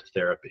sound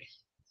therapy.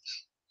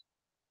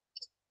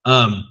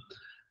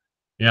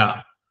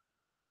 Yeah.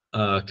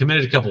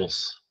 Committed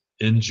couples,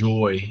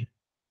 enjoy.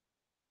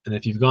 And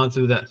if you've gone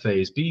through that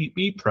phase,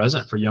 be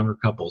present for younger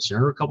couples.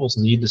 Younger couples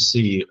need to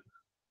see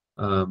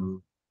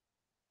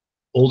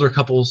older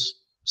couples,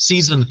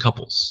 seasoned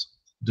couples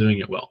doing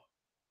it well.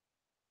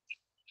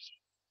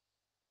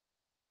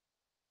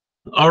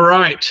 All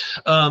right.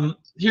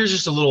 Here's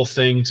just a little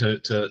thing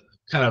to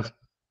kind of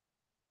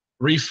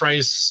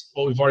rephrase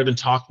what we've already been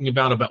talking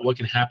about what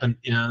can happen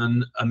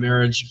in a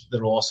marriage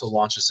that will also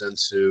launch us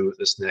into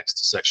this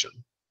next section.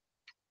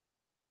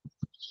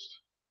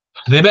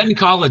 They met in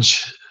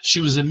college.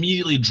 She was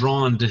immediately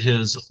drawn to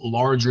his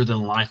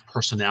larger-than-life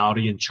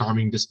personality and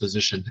charming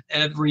disposition.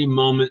 Every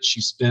moment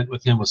she spent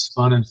with him was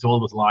fun and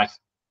filled with life.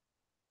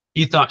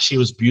 He thought she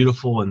was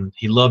beautiful, and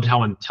he loved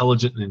how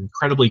intelligent and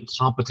incredibly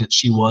competent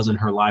she was in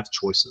her life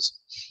choices.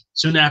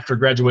 Soon after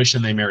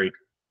graduation, they married.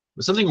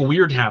 But something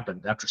weird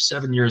happened after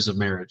 7 years of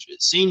marriage.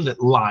 It seemed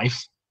that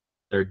life,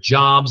 their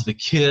jobs, the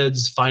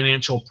kids,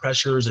 financial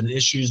pressures, and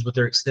issues with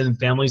their extended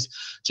families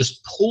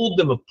just pulled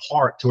them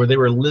apart to where they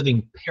were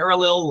living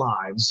parallel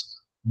lives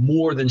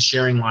more than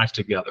sharing life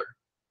together.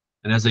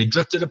 And as they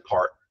drifted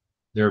apart,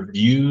 their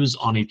views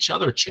on each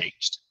other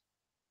changed.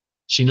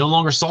 She no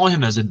longer saw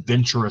him as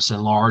adventurous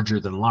and larger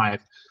than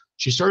life.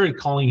 She started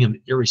calling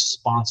him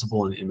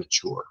irresponsible and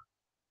immature.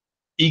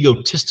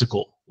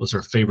 Egotistical was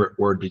her favorite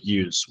word to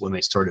use when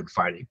they started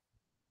fighting.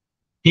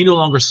 He no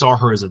longer saw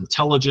her as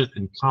intelligent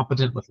and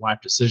competent with life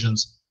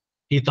decisions.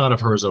 He thought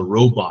of her as a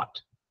robot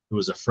who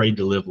was afraid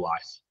to live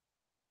life.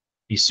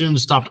 He soon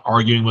stopped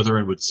arguing with her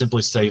and would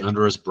simply say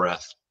under his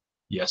breath,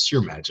 "Yes,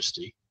 Your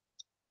Majesty."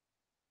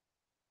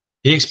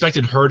 He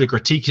expected her to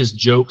critique his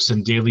jokes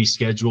and daily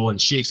schedule, and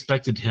she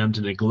expected him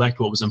to neglect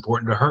what was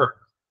important to her,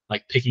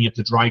 like picking up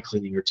the dry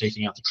cleaning or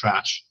taking out the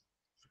trash.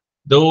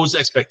 Those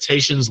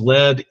expectations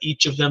led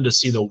each of them to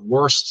see the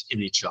worst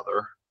in each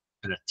other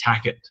and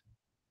attack it.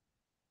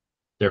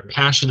 Their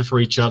passion for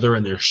each other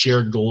and their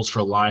shared goals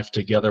for life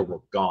together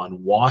were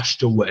gone,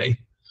 washed away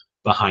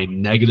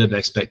behind negative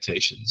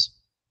expectations.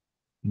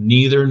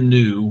 Neither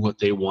knew what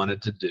they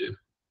wanted to do: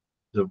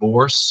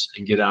 divorce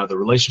and get out of the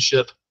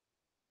relationship,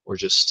 or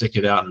just stick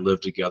it out and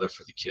live together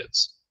for the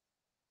kids.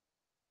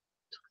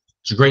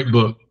 It's a great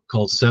book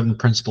called 7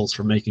 Principles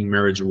for Making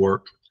Marriage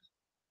Work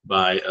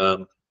by, I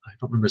don't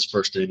remember his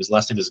first name. His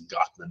last name is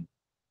Gottman.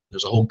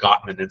 There's a whole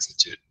Gottman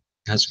Institute.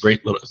 It has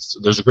great little,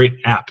 there's a great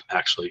app,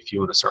 actually, if you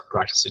want to start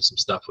practicing some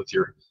stuff with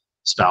your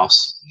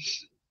spouse.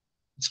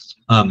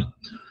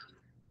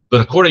 But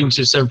according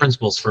to 7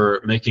 Principles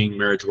for Making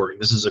Marriage Work,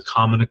 this is a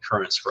common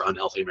occurrence for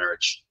unhealthy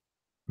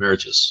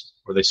marriages,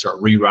 where they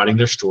start rewriting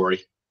their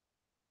story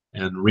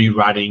and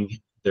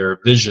rewriting their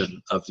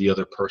vision of the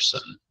other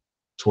person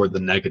toward the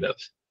negative.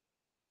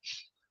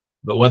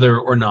 But whether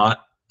or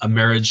not a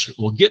marriage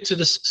will get to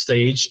this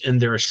stage in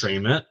their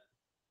estrangement,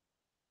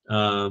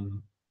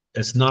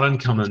 it's not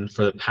uncommon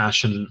for the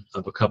passion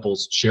of a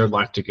couple's shared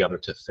life together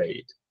to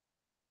fade.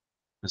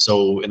 And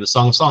so in the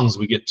Song of Songs,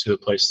 we get to a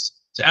place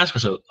to ask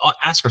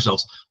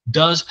ourselves,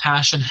 does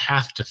passion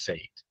have to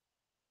fade?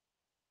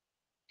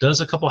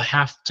 Does a couple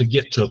have to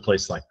get to a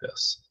place like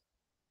this?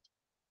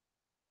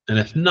 And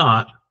if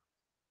not,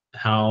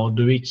 how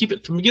do we keep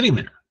it from getting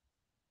there?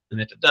 And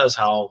if it does,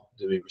 how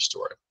do we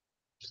restore it?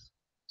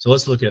 So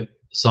let's look at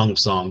Song of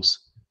Songs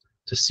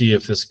to see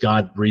if this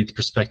God-breathed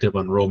perspective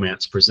on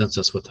romance presents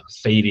us with a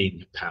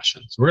fading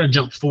passion. So we're going to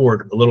jump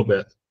forward a little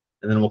bit,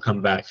 and then we'll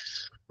come back.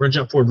 We're going to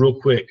jump forward real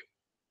quick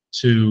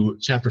to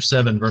chapter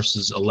 7,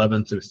 verses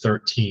 11 through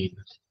 13.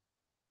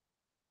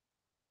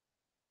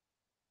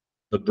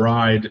 The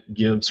bride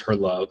gives her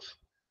love.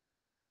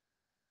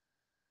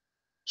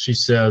 She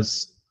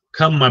says,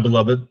 "Come, my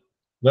beloved,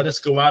 let us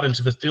go out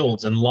into the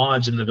fields and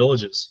lodge in the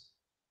villages.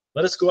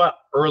 Let us go out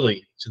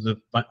early to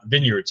the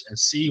vineyards and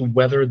see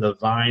whether the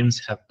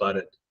vines have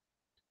budded,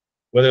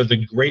 whether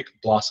the grape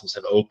blossoms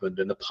have opened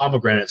and the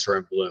pomegranates are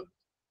in bloom.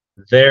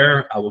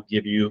 There I will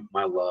give you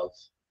my love.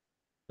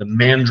 The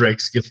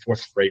mandrakes give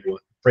forth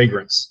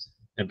fragrance,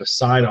 and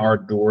beside our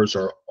doors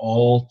are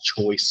all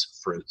choice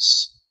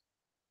fruits,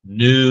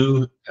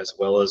 new as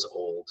well as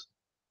old,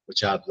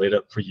 which I have laid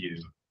up for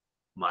you,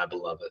 my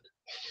beloved."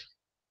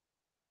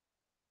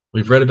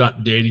 We've read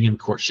about dating and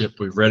courtship.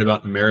 We've read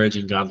about marriage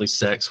and godly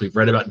sex. We've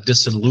read about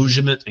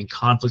disillusionment and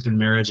conflict in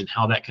marriage and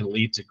how that can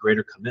lead to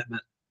greater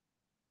commitment.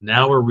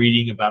 Now we're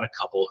reading about a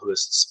couple who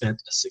has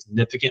spent a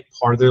significant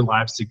part of their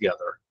lives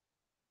together,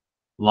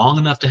 long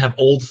enough to have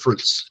old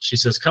fruits. She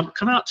says, come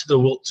out to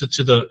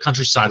the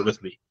countryside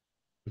with me,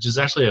 which is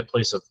actually a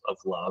place of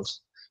love.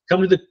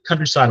 Come to the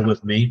countryside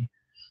with me.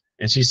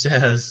 And she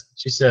says,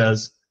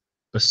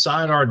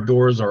 beside our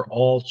doors are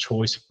all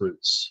choice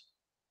fruits,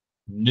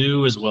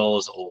 new as well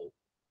as old.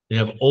 They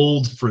have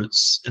old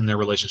fruits in their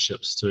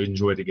relationships to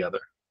enjoy together.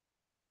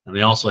 And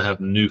they also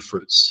have new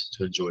fruits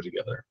to enjoy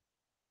together.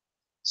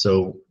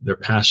 So their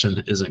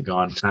passion isn't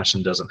gone.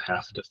 Passion doesn't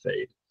have to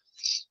fade.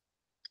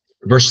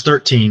 Verse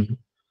 13,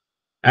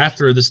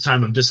 after this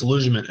time of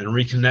disillusionment and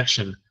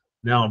reconnection,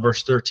 now in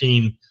verse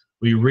 13,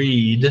 we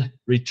read,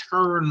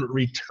 return,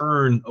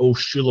 return, O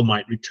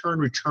Shulamite, return,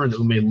 return, that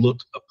we may look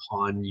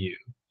upon you.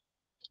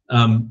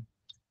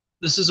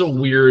 This is a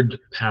weird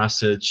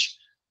passage.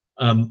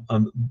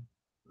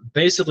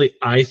 Basically,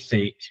 I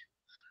think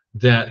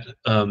that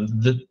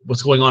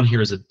what's going on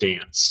here is a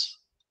dance.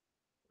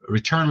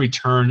 Return,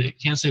 return. It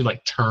can't say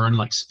like turn,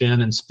 like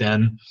spin and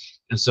spin.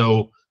 And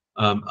so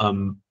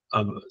in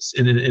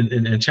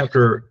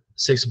chapter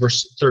 6,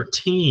 verse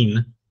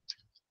 13,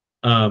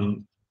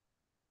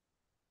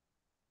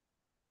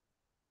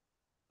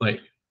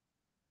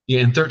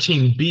 in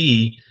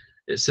 13b,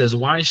 it says,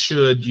 why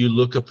should you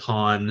look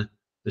upon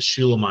the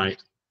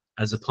Shulamite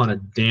as upon a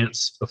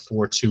dance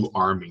before two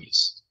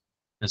armies?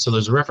 And so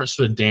there's a reference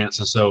to a dance.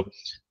 And so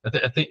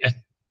I think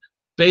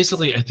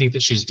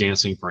that she's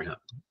dancing for him.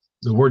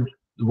 The word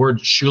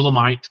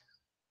Shulamite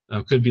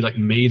could be like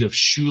made of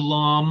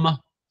Shulam.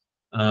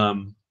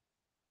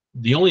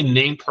 The only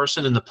named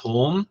person in the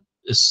poem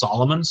is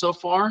Solomon so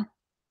far,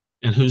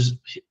 and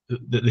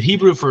the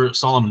Hebrew for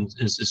Solomon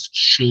is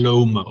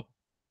Shlomo.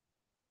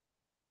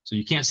 So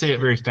you can't say it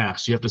very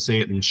fast. You have to say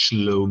it in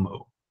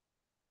Shlomo.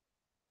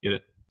 Get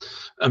it?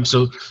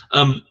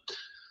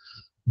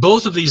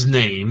 Both of these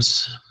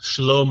names,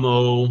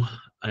 Shlomo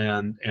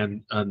and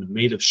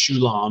made of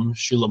Shulam,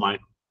 Shulamite,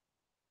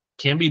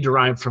 can be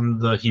derived from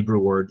the Hebrew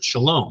word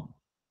shalom,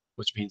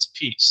 which means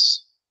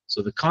peace.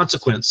 So the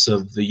consequence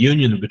of the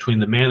union between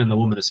the man and the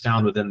woman is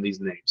found within these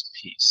names,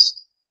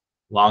 peace.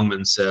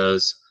 Longman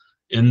says,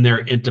 in their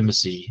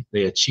intimacy,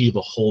 they achieve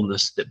a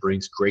wholeness that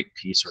brings great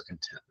peace or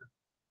contentment.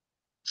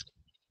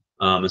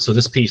 And so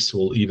this peace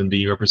will even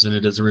be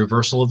represented as a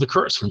reversal of the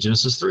curse from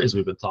Genesis 3, as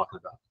we've been talking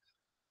about.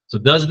 So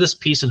does this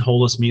peace and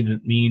wholeness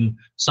mean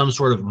some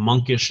sort of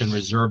monkish and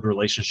reserved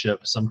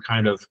relationship, some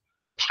kind of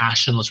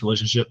passionless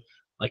relationship?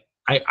 Like,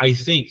 I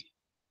think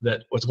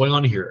that what's going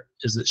on here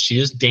is that she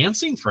is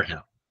dancing for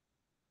him,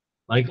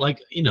 like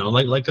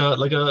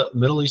a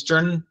Middle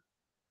Eastern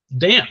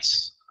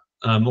dance,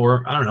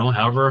 or I don't know,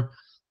 however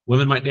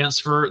women might dance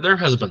for their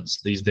husbands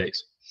these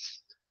days.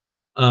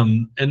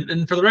 And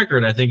for the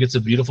record, I think it's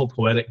a beautiful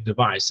poetic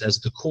device as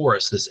the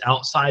chorus, this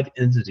outside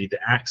entity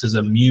that acts as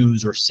a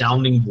muse or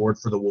sounding board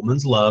for the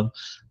woman's love,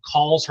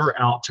 calls her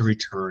out to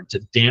return, to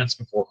dance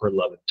before her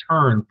beloved.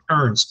 Turn,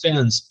 turn,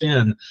 spin,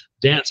 spin,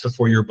 dance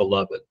before your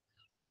beloved.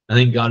 I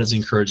think God is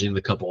encouraging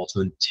the couple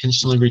to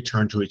intentionally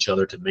return to each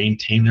other, to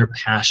maintain their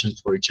passion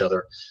for each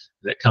other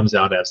that comes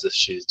out as if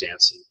she's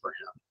dancing for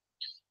him.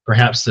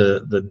 Perhaps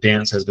the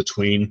dance as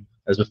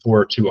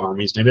before two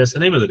armies. Maybe that's the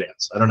name of the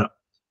dance. I don't know.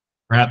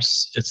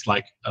 Perhaps it's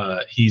like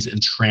he's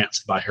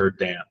entranced by her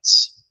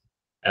dance,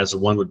 as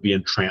one would be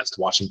entranced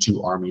watching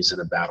two armies in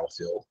a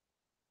battlefield.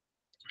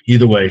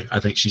 Either way, I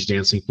think she's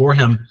dancing for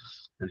him,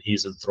 and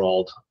he's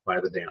enthralled by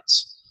the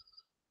dance.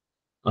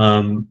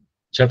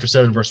 Chapter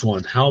 7, verse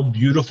 1. How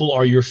beautiful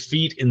are your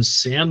feet in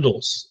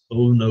sandals,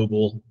 O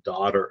noble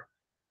daughter.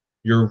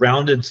 Your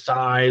rounded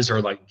thighs are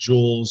like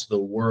jewels, the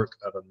work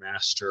of a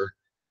master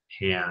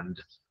hand.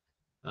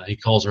 He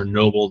calls her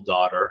noble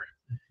daughter.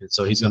 And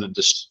so he's going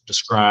to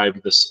describe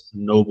this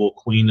noble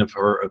queen of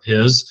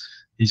his.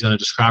 He's going to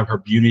describe her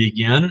beauty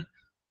again.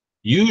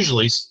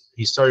 Usually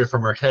he started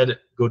from her head,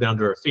 go down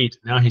to her feet.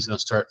 Now he's going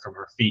to start from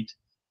her feet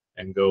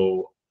and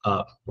go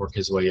up, work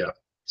his way up.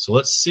 So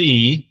let's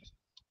see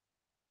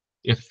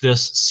if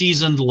this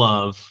seasoned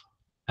love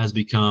has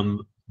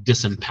become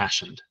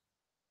disimpassioned.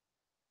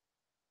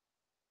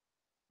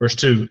 Verse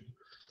 2,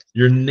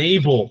 your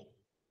navel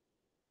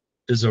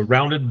is a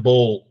rounded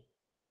bowl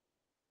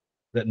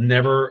that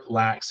never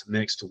lacks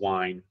mixed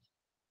wine.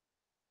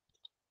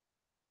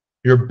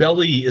 Your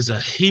belly is a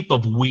heap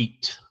of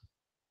wheat.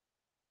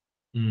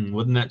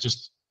 Wouldn't that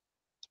just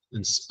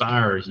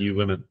inspire you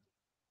women?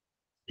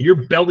 Your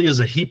belly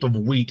is a heap of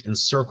wheat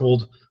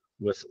encircled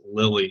with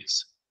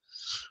lilies.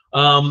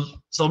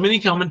 So many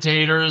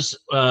commentators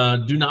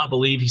do not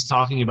believe he's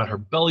talking about her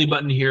belly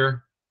button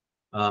here.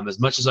 As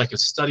much as I could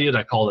study it,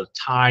 I call it a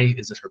tie.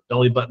 Is it her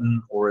belly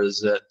button, or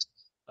is it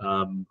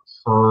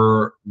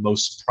her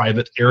most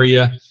private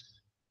area?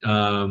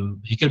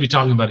 He could be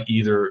talking about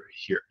either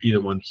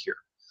one here.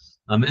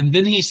 And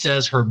then he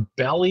says her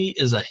belly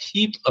is a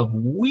heap of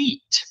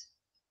wheat.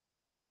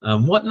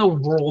 What in the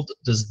world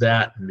does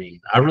that mean?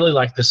 I really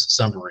like this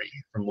summary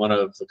from one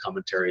of the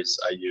commentaries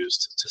I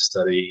used to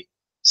study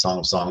Song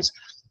of Songs.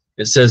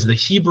 It says the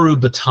Hebrew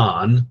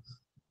baton,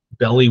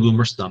 belly, womb,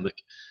 or stomach,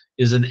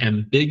 is an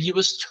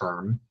ambiguous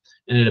term,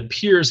 and it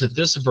appears that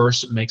this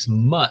verse makes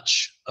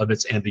much of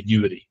its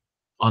ambiguity.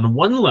 On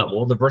one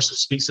level, the verse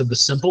speaks of the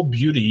simple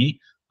beauty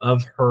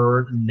of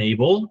her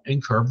navel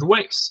and curved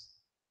waist,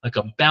 like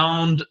a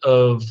bound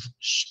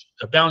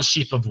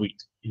sheaf of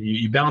wheat.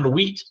 You bound a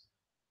wheat,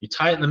 you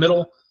tie it in the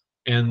middle,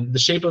 and the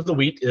shape of the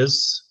wheat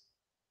is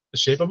the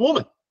shape of a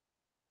woman,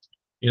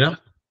 you know?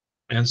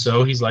 And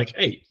so he's like,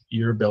 hey,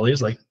 your belly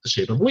is like the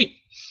shape of wheat.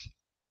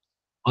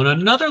 On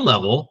another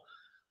level,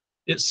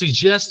 it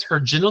suggests her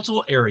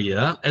genital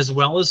area as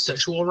well as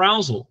sexual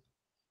arousal.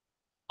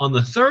 On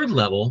the third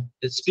level,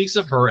 it speaks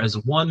of her as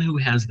one who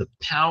has the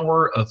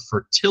power of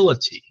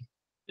fertility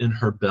in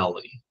her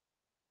belly.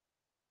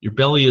 Your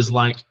belly is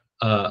like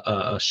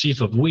a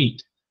sheaf of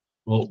wheat.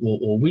 Well,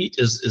 wheat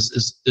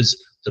is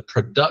the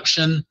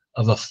production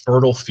of a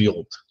fertile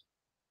field.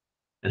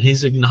 And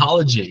he's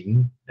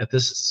acknowledging at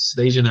this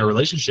stage in their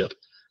relationship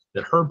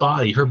that her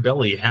body, her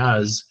belly,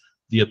 has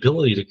the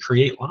ability to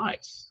create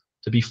life,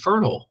 to be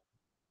fertile,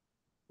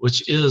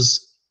 which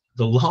is,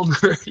 the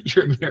longer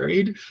you're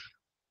married,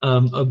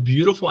 a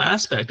beautiful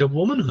aspect of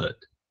womanhood.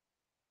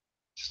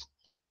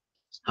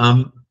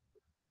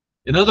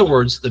 In other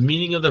words, the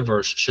meaning of the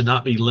verse should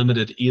not be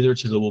limited either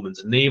to the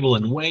woman's navel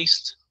and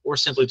waist or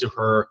simply to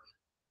her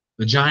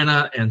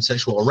vagina and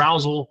sexual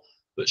arousal,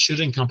 but should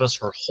encompass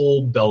her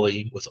whole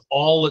belly with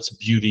all its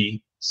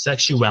beauty,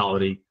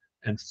 sexuality,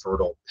 and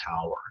fertile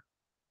power.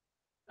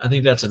 I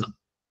think that's an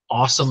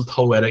awesome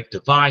poetic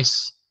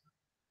device,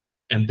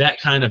 and that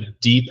kind of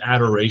deep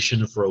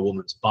adoration for a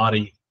woman's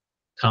body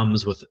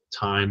comes with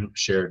time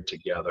shared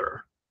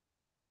together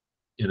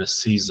in a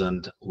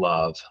seasoned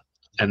love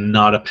and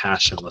not a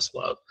passionless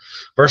love.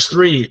 Verse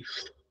 3,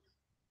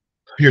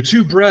 your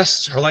two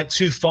breasts are like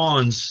two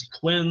fawns,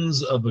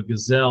 twins of a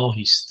gazelle.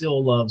 He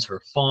still loves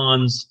her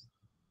fawns.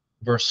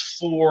 Verse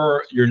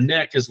 4, your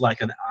neck is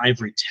like an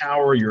ivory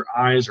tower. Your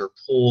eyes are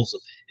pools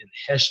in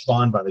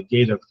Heshbon by the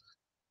gate of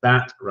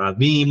Bat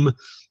Ravim.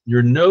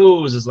 Your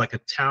nose is like a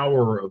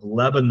tower of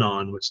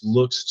Lebanon, which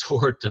looks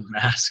toward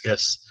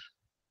Damascus.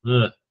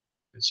 Ugh.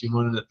 She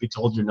wanted to be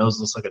told your nose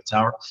looks like a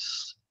tower.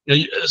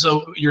 You know,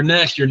 so your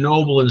neck, you're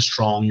noble and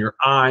strong. Your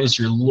eyes,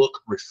 your look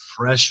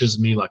refreshes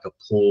me like a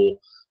pool.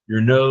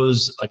 Your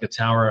nose, like a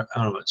tower,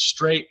 I don't know, it's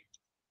straight.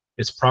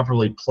 It's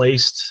properly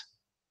placed.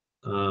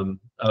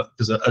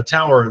 Because a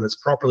tower that's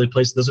properly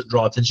placed doesn't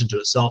draw attention to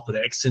itself, but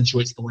it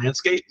accentuates the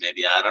landscape.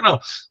 Maybe, I don't know.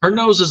 Her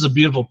nose is a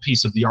beautiful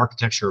piece of the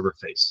architecture of her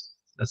face.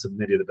 That's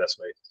maybe the best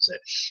way to say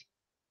it.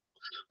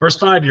 Verse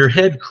 5, your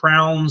head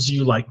crowns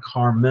you like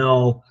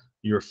Carmel,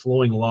 your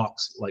flowing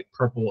locks like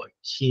purple. A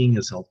king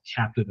is held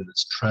captive in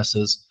its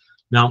tresses.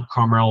 Mount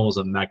Carmel was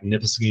a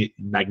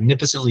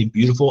magnificently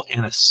beautiful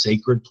and a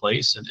sacred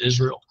place in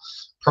Israel.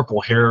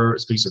 Purple hair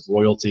speaks of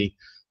royalty.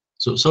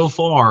 So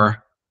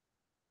far,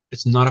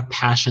 it's not a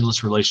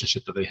passionless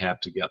relationship that they have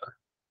together.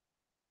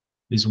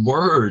 These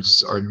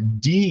words are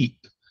deep.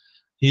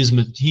 He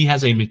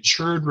has a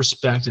matured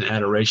respect and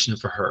adoration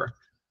for her.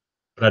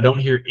 But I don't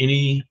hear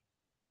any,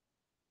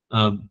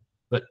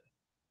 but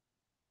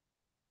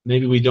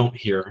maybe we don't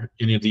hear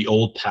any of the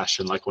old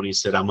passion, like when he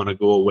said, I'm going to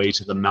go away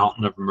to the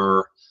mountain of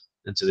myrrh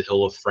and to the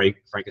hill of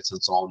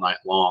frankincense all night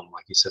long,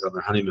 like he said on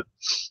their honeymoon.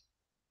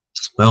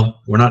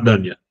 Well, we're not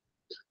done yet.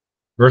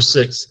 Verse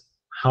 6,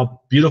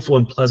 how beautiful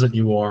and pleasant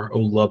you are, O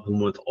loved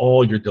one, with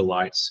all your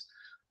delights.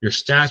 Your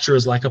stature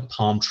is like a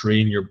palm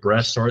tree, and your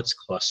breasts are its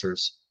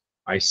clusters.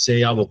 I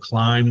say, I will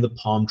climb the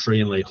palm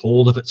tree and lay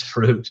hold of its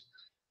fruit.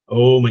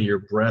 Oh, may your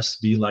breasts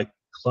be like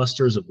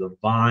clusters of the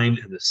vine,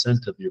 and the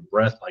scent of your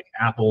breath like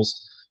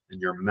apples, and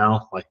your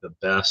mouth like the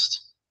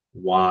best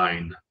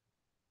wine.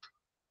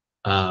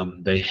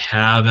 They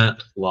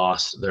haven't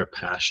lost their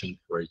passion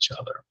for each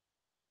other.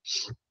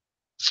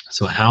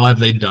 So how have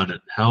they done it?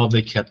 How have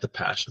they kept the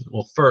passion?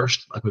 Well,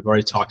 first, like we've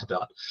already talked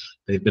about,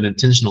 they've been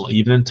intentional,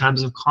 even in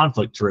times of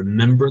conflict, to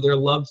remember their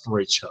love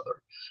for each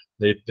other.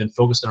 They've been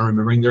focused on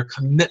remembering their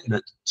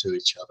commitment to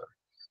each other.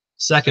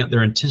 Second,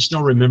 their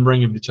intentional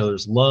remembering of each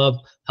other's love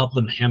helped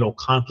them handle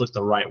conflict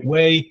the right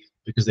way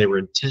because they were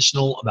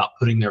intentional about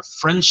putting their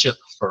friendship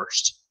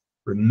first,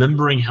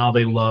 remembering how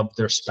they loved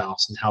their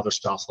spouse and how their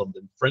spouse loved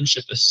them.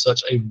 Friendship is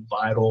such a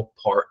vital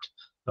part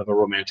of a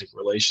romantic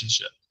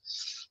relationship.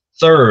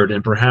 Third,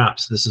 and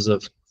perhaps this is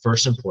of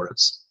first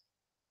importance,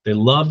 they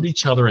loved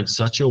each other in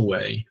such a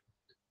way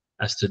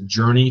as to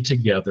journey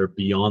together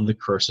beyond the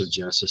curse of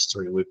Genesis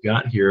 3. We've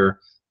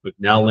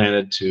now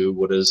landed to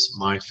what is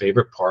my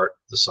favorite part,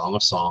 the Song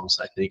of Songs.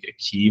 I think a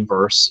key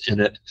verse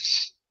in it,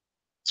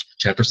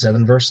 chapter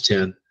 7, verse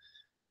 10.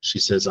 She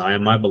says, I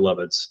am my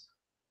beloved's,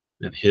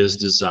 and his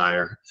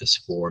desire is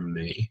for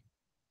me.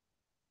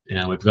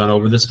 And we've gone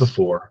over this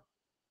before.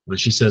 When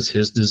she says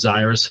his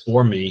desire is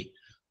for me,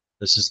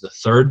 this is the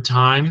third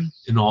time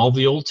in all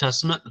the Old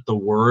Testament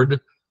that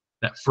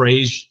that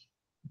phrase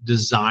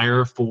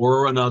desire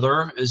for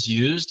another is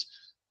used.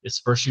 It's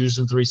first used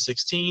in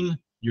 3:16.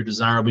 Your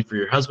desire will be for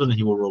your husband, and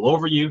he will rule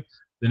over you.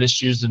 Then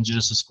it's used in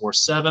Genesis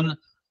 4:7.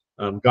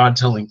 God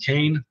telling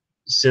Cain,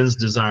 sin's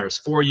desires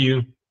for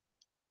you.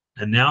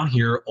 And now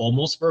here,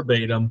 almost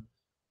verbatim,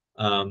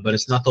 but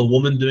it's not the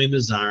woman doing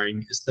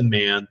desiring, it's the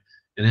man.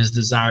 And his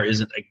desire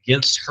isn't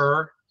against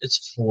her,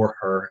 it's for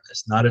her.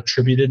 It's not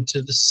attributed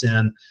to the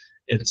sin.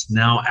 It's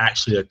now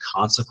actually a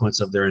consequence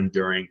of their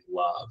enduring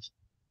love.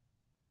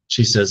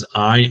 She says,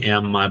 I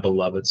am my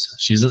beloved's.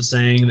 She isn't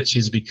saying that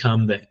she's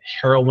become the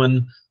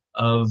heroine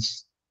of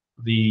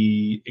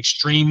the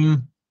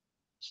extreme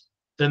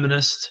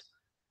feminist.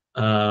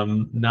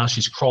 Now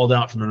she's crawled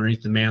out from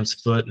underneath the man's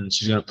foot and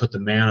she's going to put the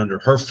man under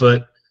her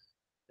foot.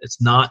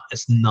 It's not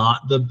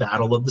the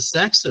battle of the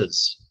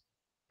sexes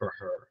for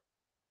her.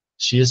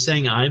 She is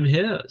saying, I'm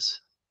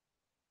his.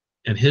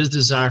 And his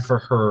desire for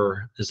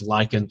her is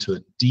likened to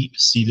a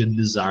deep-seated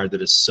desire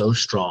that is so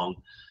strong,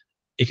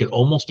 it could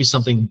almost be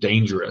something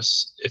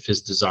dangerous if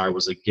his desire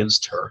was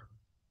against her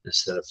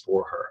instead of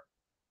for her.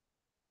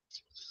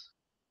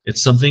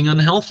 It's something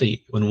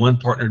unhealthy when one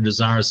partner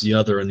desires the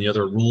other and the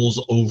other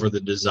rules over the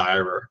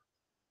desirer.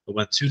 But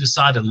when two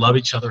decide to love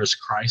each other as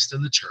Christ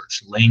and the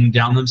church, laying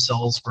down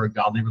themselves for a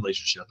godly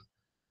relationship,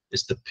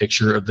 it's the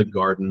picture of the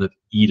Garden of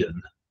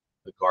Eden,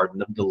 the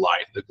garden of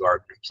delight, the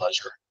garden of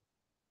pleasure.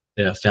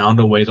 They have found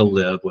a way to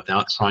live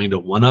without trying to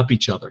one-up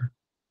each other.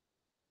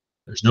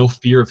 There's no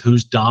fear of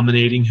who's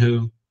dominating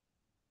who.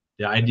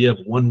 The idea of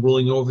one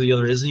ruling over the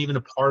other isn't even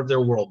a part of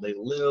their world. They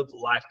live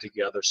life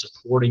together,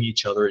 supporting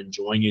each other,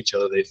 enjoying each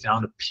other. They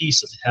found a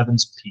piece of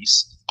heaven's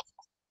peace,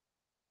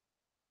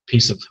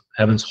 piece of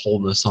heaven's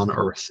wholeness on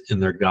earth in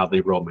their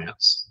godly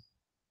romance.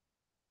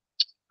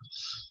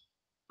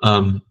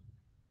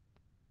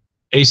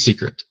 A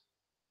secret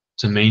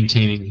to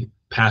maintaining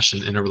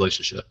passion in a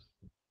relationship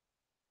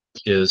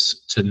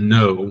is to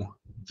know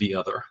the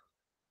other.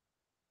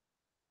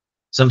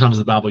 Sometimes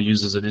the Bible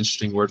uses an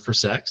interesting word for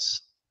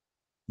sex,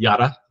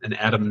 yada, and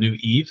Adam knew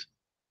Eve.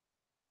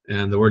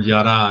 And the word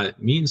yada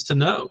means to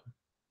know.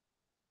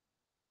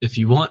 If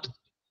you want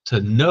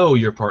to know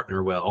your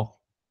partner well,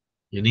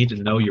 you need to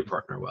know your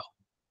partner well.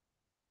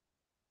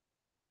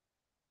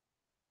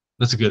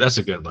 That's a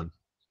good one.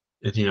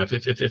 If you know,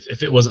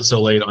 if it wasn't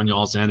so late on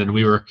y'all's end and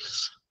we were,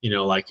 you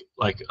know, like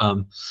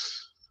a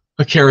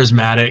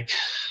charismatic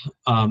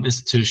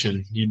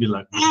institution, you'd be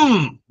like,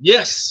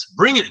 yes,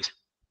 bring it.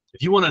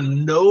 If you want to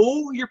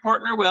know your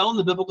partner well in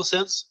the biblical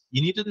sense,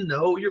 you need to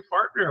know your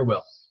partner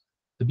well.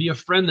 To be a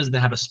friend is to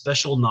have a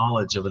special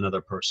knowledge of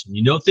another person.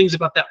 You know things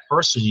about that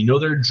person. You know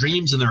their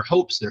dreams and their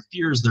hopes, their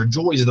fears, their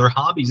joys, their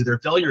hobbies, their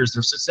failures,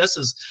 their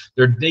successes,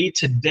 their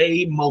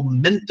day-to-day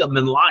momentum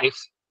in life.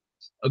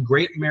 A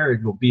great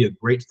marriage will be a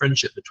great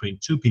friendship between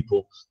two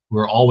people who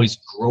are always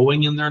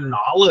growing in their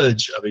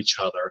knowledge of each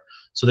other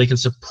so they can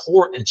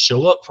support and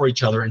show up for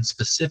each other in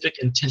specific,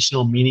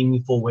 intentional,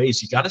 meaningful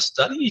ways. You got to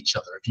study each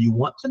other. If you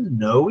want to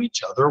know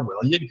each other well,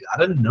 you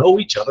got to know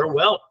each other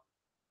well.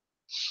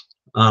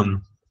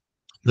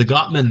 The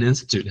Gottman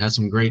Institute has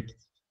some great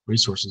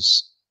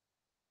resources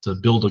to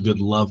build a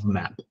good love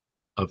map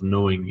of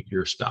knowing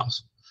your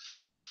spouse.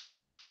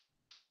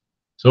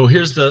 So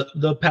here's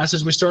the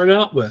passage we started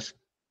out with.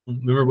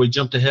 Remember, we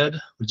jumped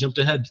ahead. We jumped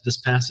ahead to this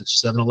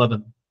passage,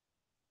 7:11.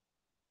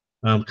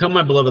 Come,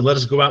 my beloved, let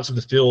us go out to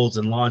the fields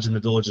and lodge in the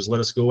villages. Let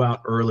us go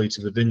out early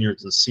to the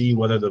vineyards and see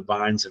whether the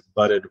vines have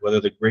budded,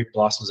 whether the grape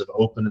blossoms have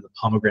opened and the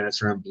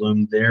pomegranates are in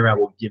bloom. There I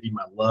will give you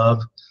my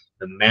love.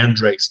 The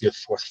mandrakes give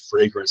forth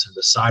fragrance, and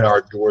beside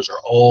our doors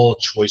are all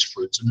choice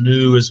fruits,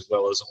 new as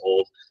well as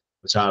old,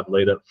 which I have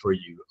laid up for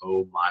you,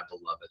 O my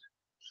beloved.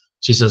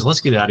 She says, let's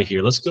get out of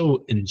here. Let's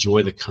go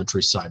enjoy the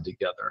countryside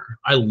together.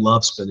 I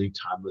love spending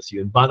time with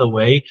you. And by the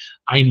way,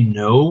 I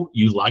know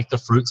you like the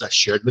fruits I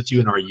shared with you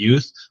in our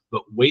youth,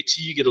 but wait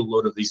till you get a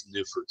load of these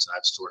new fruits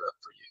I've stored up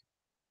for you.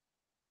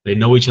 They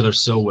know each other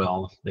so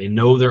well. They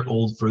know their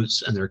old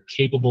fruits, and they're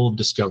capable of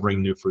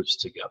discovering new fruits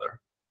together.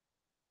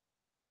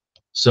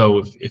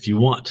 So if you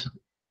want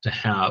to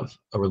have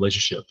a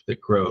relationship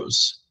that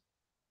grows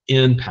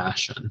in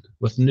passion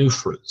with new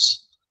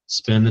fruits,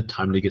 spend the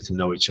time to get to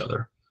know each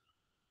other.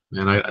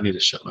 Man, I need to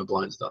shut my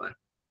blinds, don't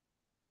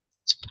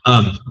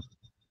I?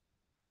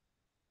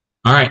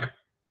 All right.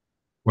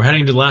 We're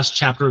heading to the last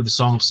chapter of the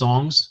Song of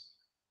Songs.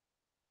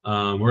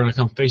 We're going to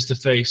come face to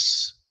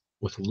face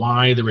with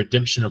why the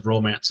redemption of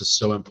romance is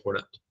so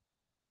important.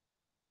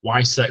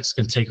 Why sex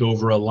can take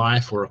over a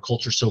life or a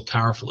culture so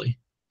powerfully.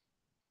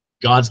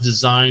 God's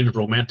design of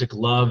romantic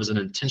love is an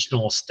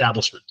intentional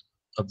establishment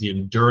of the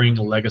enduring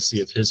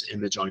legacy of his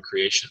image on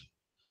creation.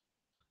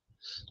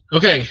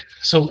 Okay,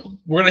 so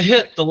we're going to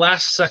hit the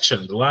last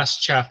section, the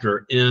last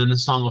chapter in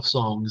Song of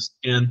Songs,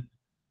 and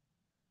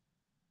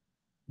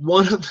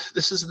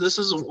this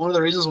is one of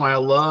the reasons why I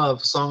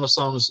love Song of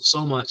Songs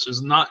so much,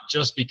 is not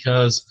just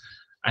because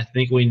I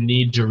think we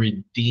need to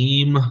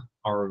redeem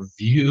our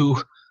view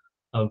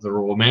of the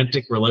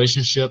romantic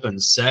relationship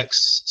and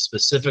sex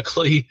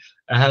specifically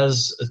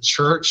as a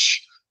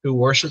church who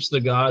worships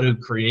the God who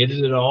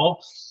created it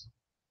all,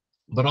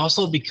 but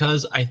also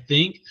because I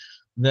think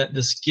that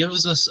this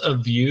gives us a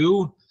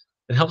view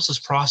that helps us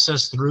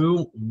process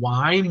through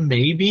why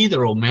maybe the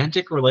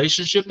romantic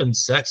relationship and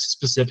sex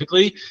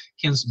specifically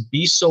can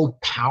be so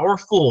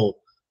powerful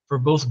for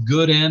both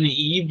good and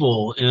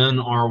evil in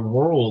our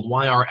world,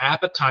 why our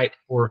appetite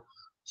for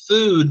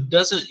food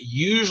doesn't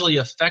usually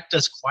affect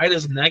us quite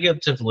as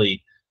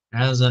negatively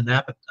as an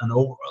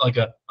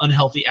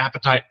unhealthy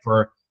appetite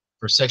for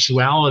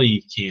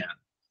sexuality can.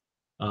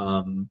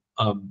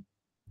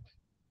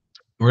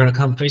 We're going to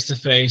come face to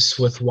face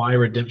with why the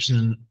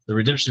redemption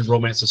of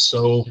romance is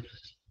so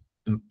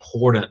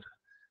important.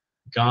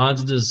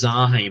 God's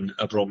design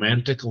of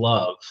romantic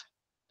love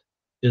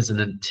is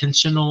an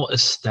intentional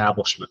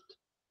establishment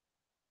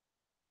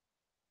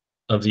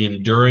of the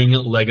enduring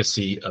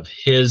legacy of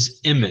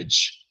His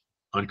image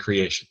on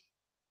creation.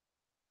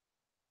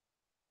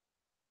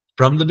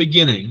 From the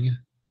beginning,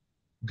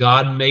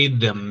 God made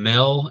them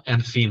male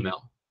and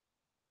female.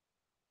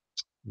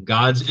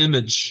 God's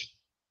image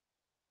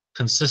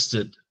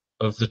consisted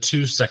of the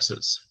two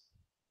sexes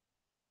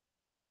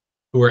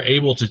who were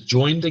able to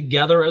join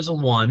together as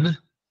one,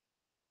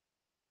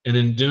 and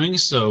in doing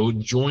so,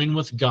 join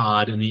with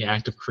God in the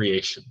act of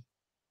creation.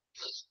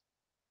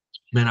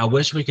 Man, I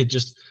wish we could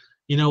just,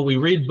 we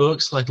read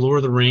books like Lord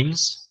of the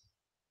Rings,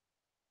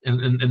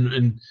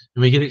 and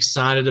we get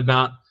excited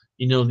about,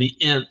 the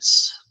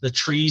Ents, the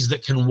trees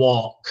that can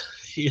walk.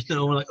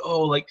 We're like,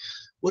 oh, like,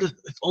 what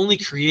if only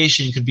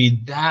creation could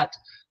be that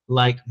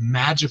like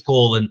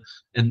magical and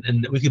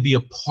we could be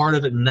a part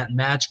of it in that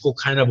magical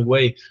kind of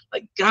way.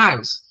 Like,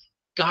 guys,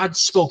 God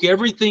spoke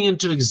everything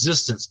into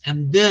existence,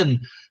 and then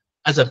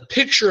as a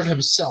picture of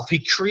Himself, He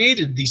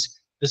created these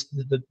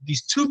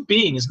two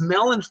beings,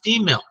 male and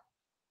female,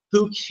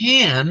 who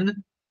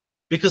can,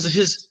 because of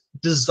His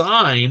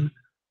design,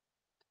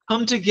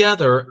 come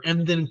together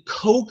and then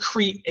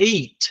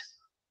co-create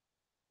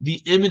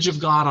the image of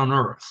God on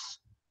earth,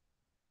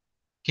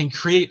 can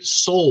create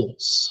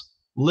souls,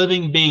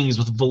 living beings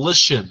with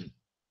volition.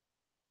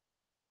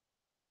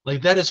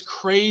 Like, that is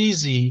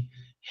crazy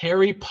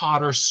Harry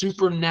Potter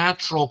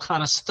supernatural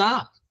kind of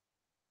stuff.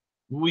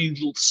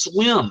 We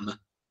swim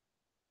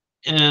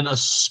in a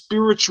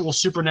spiritual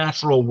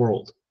supernatural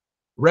world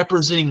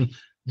representing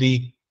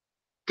the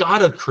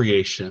God of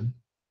creation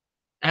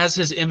as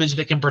His image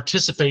that can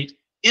participate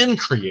in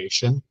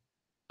creation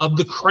of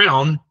the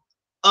crown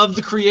of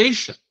the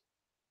creation.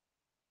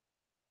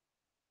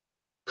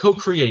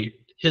 Co-create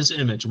His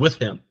image with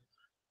Him,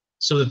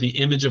 so that the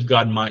image of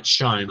God might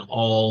shine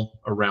all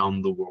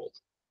around the world.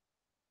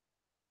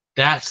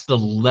 That's the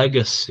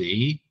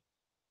legacy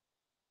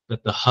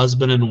that the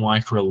husband and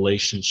wife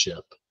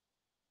relationship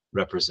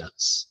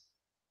represents.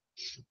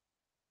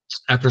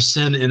 After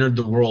sin entered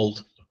the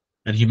world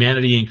and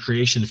humanity and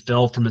creation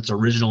fell from its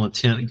original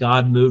intent,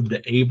 God moved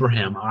to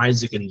Abraham,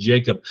 Isaac, and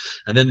Jacob,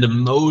 and then to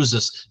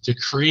Moses to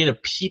create a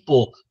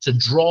people to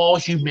draw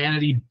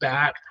humanity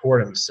back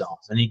toward Himself.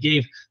 And He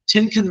gave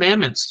 10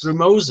 commandments through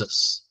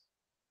Moses.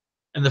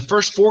 And the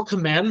first 4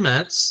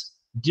 commandments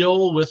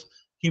deal with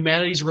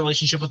humanity's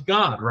relationship with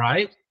God,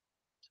 right?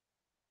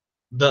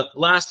 The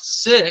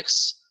last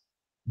 6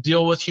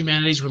 deal with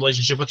humanity's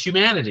relationship with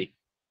humanity.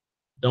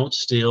 Don't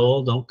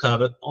steal, don't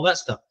covet, all that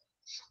stuff.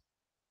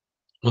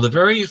 Well, the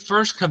very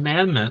first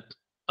commandment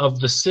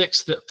of the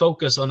 6 that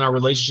focus on our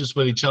relationships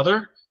with each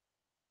other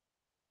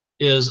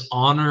is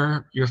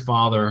honor your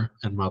father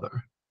and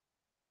mother.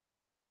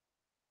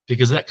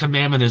 Because that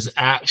commandment is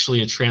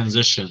actually a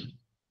transition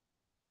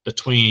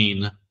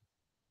between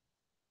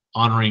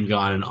honoring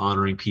God and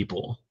honoring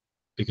people,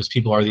 because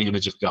people are the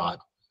image of God,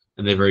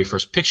 and the very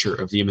first picture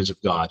of the image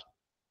of God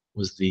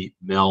was the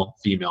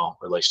male-female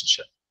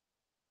relationship.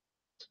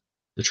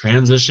 The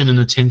transition in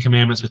the 10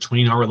 commandments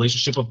between our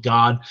relationship with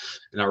God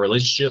and our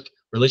relationship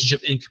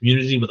in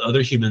community with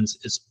other humans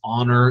is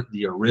honor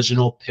the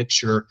original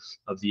picture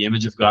of the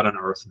image of God on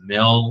earth,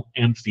 male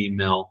and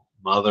female,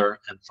 mother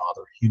and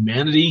father.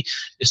 Humanity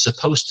is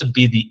supposed to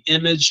be the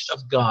image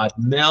of God,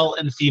 male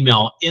and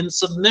female, in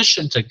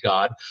submission to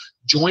God,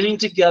 joining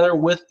together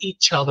with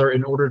each other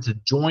in order to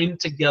join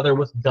together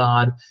with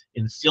God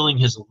in filling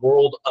His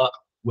world up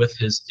with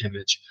His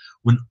image.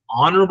 When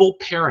honorable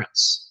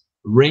parents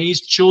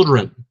raise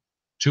children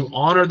to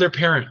honor their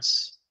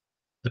parents,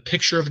 the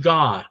picture of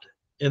God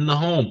in the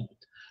home,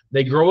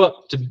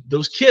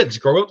 those kids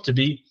grow up to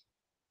be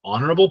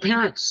honorable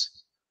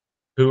parents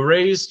who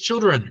raise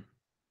children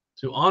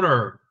to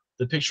honor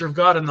the picture of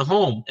God in the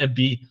home and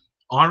be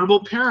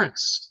honorable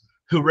parents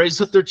who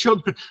raise up their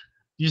children.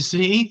 You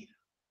see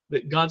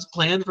that God's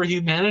plan for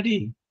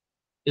humanity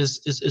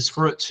is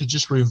for it to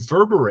just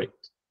reverberate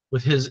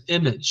with His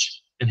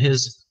image and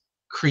His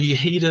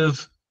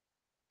creative,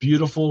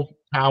 beautiful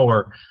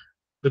power.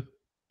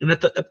 And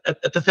at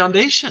the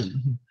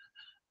foundation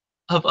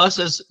of us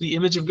as the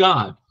image of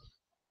God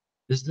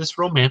is this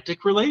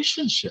romantic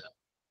relationship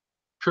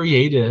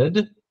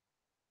created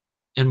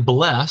and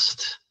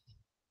blessed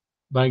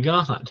by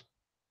God.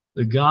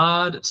 The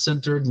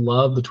God-centered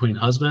love between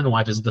husband and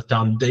wife is the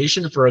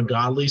foundation for a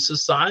godly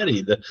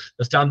society, the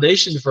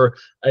foundation for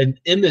an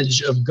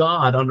image of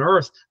God on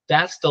earth.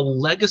 That's the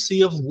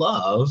legacy of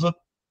love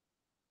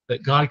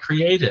that God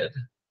created.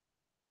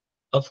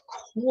 Of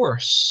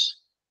course,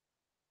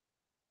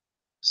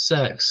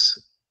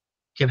 sex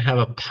can have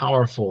a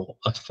powerful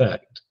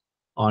effect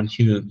on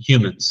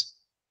humans,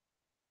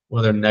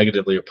 whether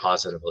negatively or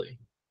positively.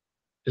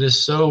 It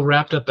is so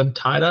wrapped up and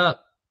tied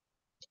up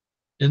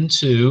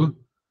into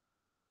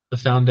the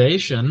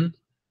foundation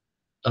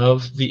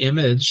of the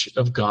image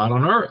of God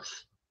on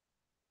earth.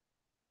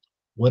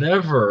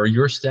 Whatever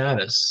your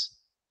status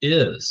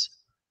is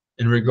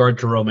in regard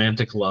to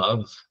romantic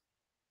love,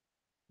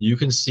 you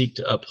can seek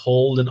to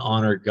uphold and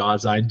honor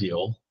God's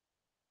ideal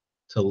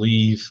to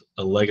leave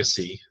a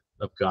legacy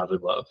of godly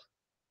love.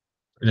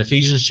 In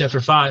Ephesians chapter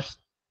 5,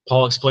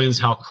 Paul explains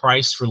how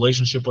Christ's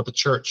relationship with the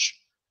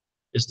church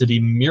is to be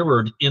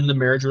mirrored in the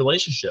marriage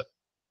relationship.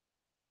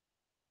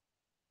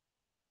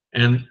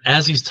 And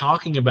as he's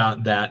talking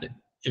about that,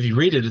 if you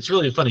read it, it's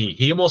really funny.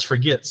 He almost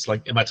forgets,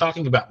 like, am I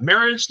talking about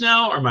marriage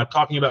now, or am I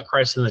talking about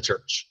Christ in the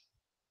church?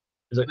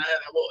 He's like,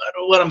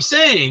 what I'm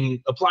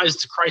saying applies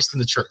to Christ in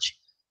the church.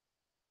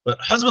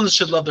 But husbands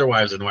should love their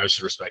wives, and wives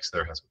should respect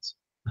their husbands.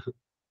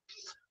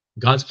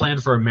 God's plan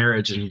for a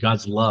marriage and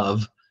God's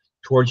love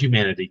toward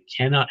humanity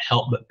cannot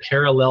help but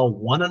parallel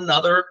one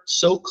another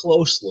so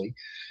closely,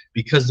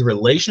 because the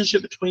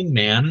relationship between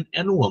man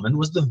and woman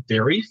was the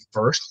very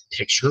first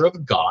picture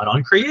of God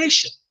on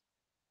creation.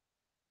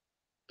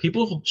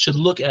 People should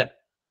look at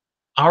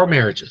our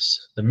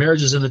marriages, the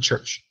marriages in the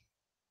church,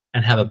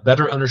 and have a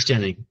better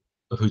understanding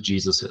of who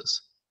Jesus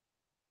is,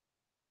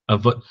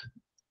 of what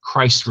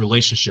Christ's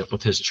relationship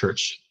with his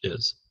church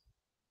is.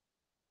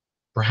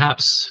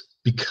 Perhaps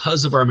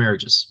because of our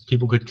marriages,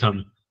 people could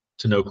come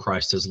to know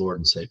Christ as Lord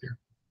and Savior.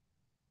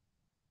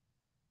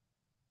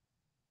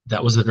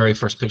 That was the very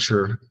first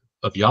picture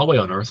of Yahweh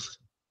on earth,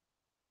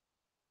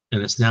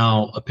 and it's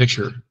now a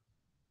picture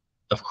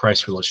of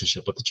Christ's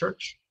relationship with the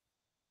church.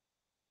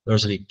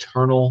 There's an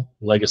eternal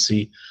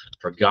legacy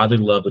for godly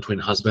love between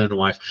husband and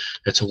wife.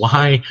 It's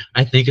why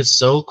I think it's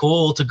so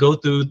cool to go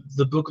through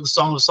the book of the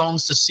Song of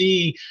Songs to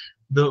see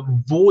the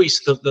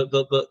voice,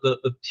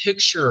 the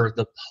picture,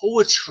 the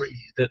poetry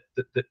that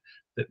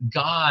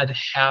God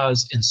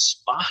has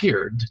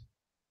inspired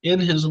in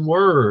his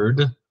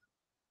word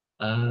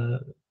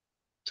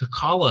to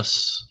call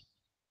us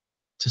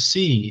to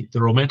see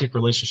the romantic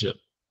relationship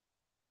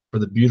for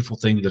the beautiful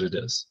thing that it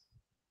is.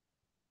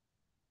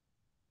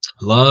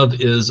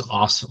 Love is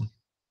awesome.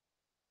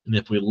 And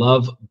if we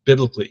love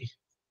biblically,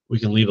 we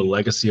can leave a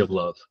legacy of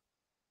love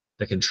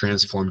that can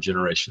transform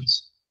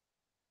generations.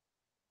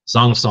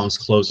 Song of Songs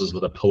closes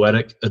with a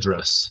poetic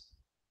address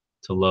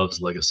to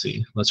love's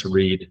legacy. Let's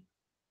read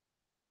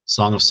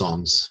Song of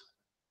Songs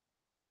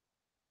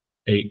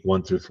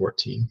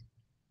 8:1-14.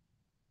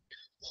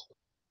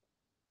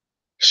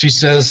 She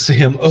says to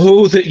him,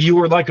 "Oh, that you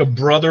were like a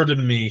brother to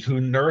me, who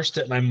nursed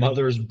at my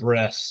mother's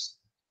breast.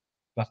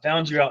 If I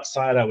found you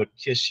outside, I would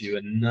kiss you,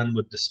 and none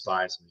would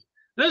despise me."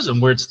 There's some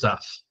weird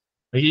stuff.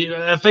 Like,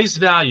 at face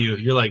value,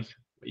 you're like,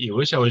 "You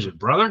wish I was your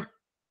brother?"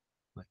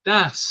 Like,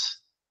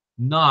 that's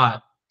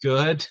not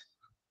good.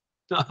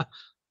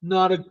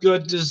 Not a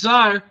good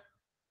desire.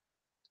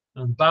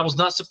 The Bible's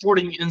not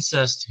supporting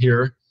incest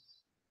here.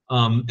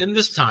 In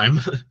this time,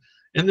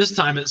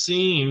 it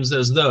seems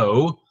as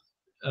though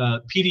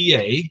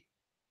PDA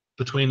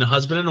between the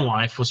husband and the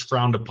wife was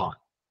frowned upon.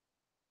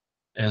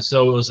 And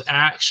so it was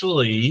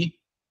actually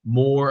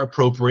more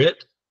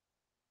appropriate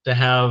to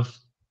have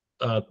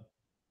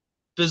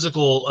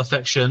physical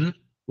affection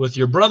with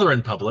your brother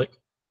in public,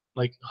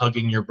 like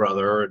hugging your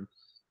brother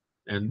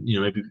and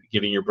maybe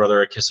giving your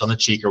brother a kiss on the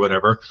cheek or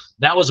whatever.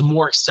 That was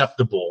more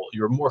acceptable.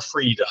 You were more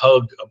free to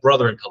hug a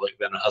brother in public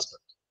than a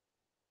husband.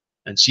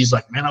 And she's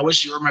like, "Man, I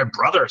wish you were my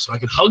brother so I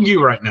could hug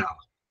you right now.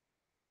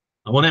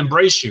 I want to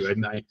embrace you.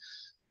 And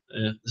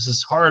this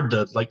is hard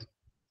to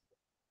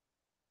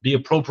be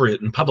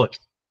appropriate in public."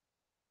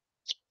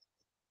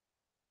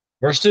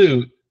 Verse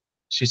 2,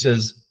 she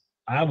says,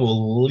 "I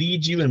will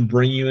lead you and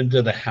bring you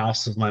into the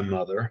house of my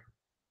mother,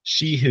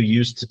 she who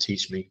used to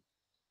teach me.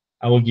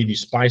 I will give you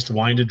spiced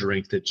wine to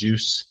drink, the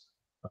juice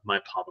of my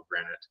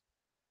pomegranate."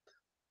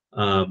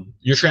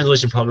 Your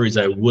translation probably reads,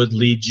 "I would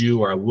lead you,"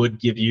 or "I would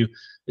give you."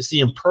 It's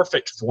the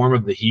imperfect form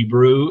of the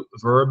Hebrew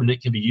verb, and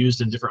it can be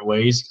used in different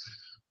ways.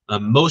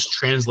 Most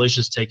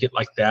translations take it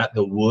like that,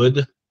 the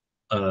would,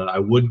 "I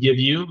would give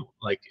you,"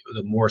 like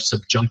the more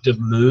subjunctive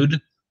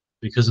mood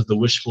because of the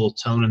wishful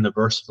tone in the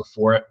verse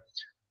before it.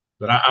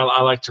 But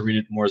I like to read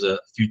it more as a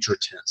future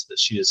tense, that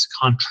she is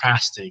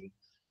contrasting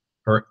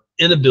her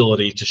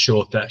inability to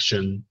show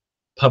affection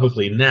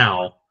publicly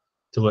now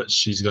to what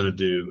she's going to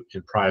do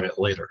in private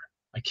later.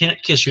 "I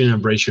can't kiss you and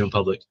embrace you in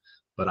public,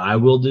 but I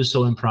will do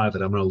so in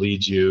private. I'm going to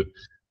lead you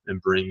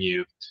and bring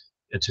you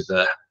into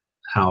the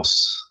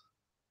house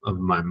of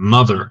my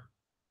mother."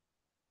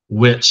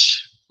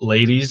 Which,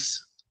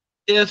 ladies,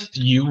 if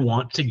you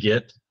want to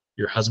get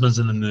your husbands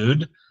in the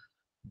mood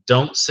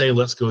Don't say,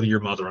 let's go to your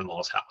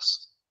mother-in-law's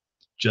house.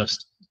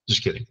 Just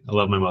kidding. I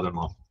love my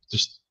mother-in-law.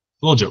 Just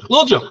a little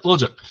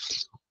joke.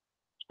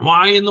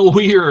 Why in the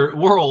weird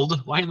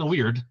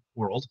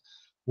world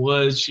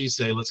would she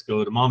say, let's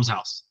go to mom's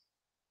house?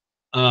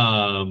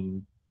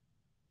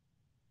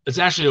 It's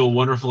actually a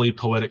wonderfully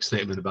poetic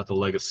statement about the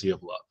legacy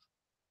of love.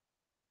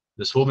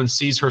 This woman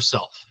sees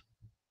herself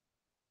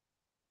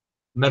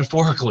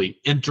metaphorically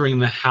entering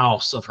the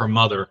house of her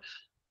mother,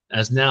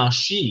 as now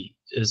she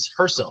is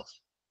herself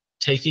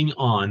taking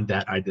on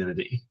that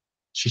identity.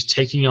 She's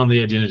taking on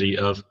the identity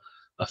of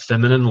a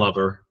feminine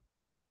lover,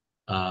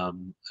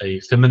 a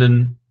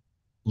feminine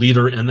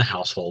leader in the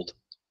household.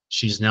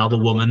 She's now the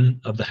woman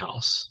of the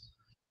house.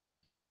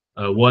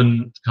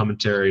 One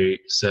commentary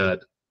said,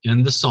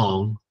 in the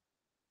song,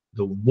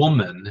 the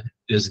woman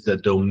is the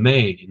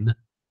domain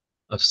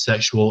of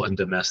sexual and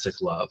domestic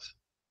love.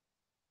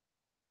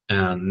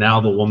 And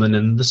now the woman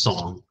in the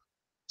song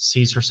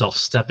sees herself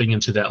stepping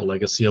into that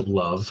legacy of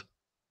love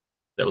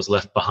that was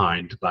left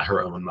behind by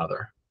her own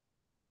mother.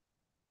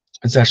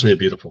 It's actually a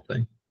beautiful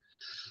thing.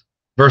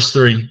 Verse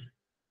 3,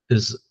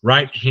 his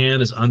right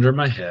hand is under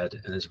my head,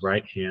 and his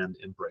right hand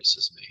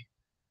embraces me.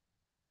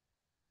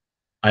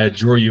 I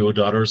adjure you, O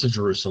daughters of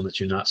Jerusalem, that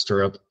you not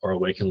stir up or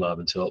awaken love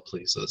until it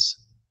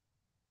pleases.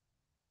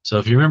 So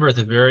if you remember at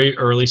the very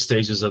early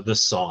stages of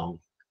this song,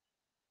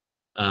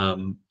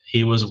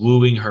 he was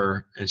wooing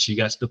her, and she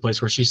got to the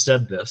place where she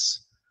said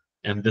this,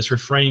 and this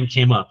refrain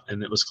came up,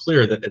 and it was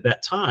clear that at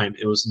that time,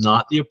 it was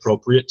not the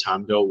appropriate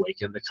time to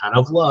awaken the kind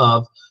of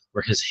love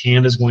where his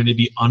hand is going to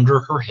be under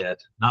her head,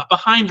 not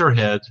behind her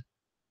head,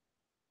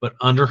 but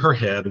under her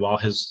head while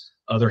his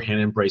other hand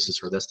embraces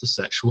her. That's the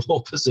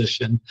sexual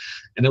position.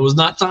 And it was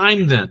not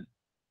time then.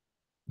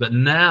 But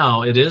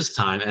now it is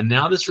time. And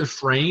now this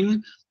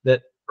refrain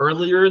that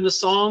earlier in the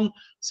song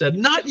said,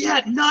 not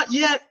yet, not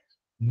yet.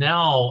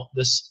 Now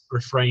this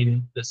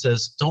refrain that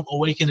says, don't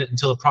awaken it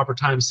until the proper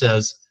time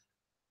says,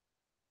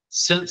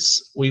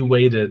 since we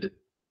waited,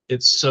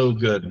 it's so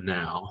good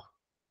now.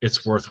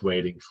 It's worth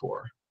waiting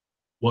for.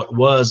 What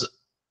was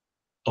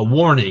a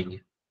warning,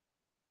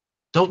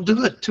 don't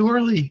do it too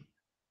early,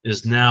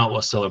 is now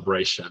a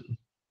celebration.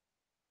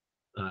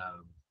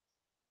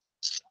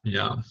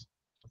 Yeah.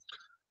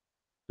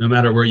 No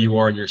matter where you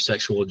are in your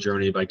sexual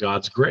journey, by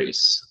God's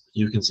grace,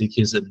 you can seek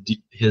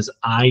his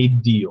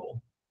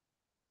ideal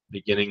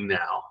beginning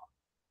now.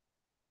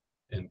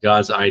 And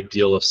God's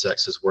ideal of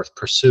sex is worth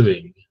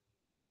pursuing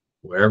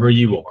wherever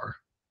you are,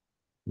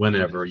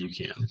 whenever you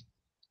can.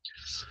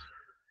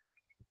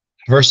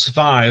 Verse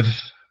 5,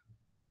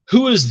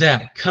 who is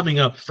that coming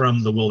up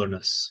from the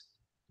wilderness,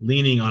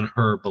 leaning on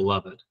her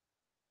beloved?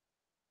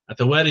 At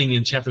the wedding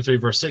in chapter 3,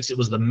 verse 6, it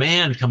was the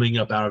man coming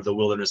up out of the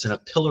wilderness in a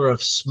pillar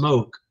of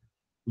smoke,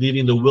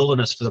 leaving the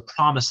wilderness for the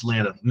promised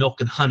land of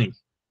milk and honey.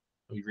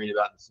 We read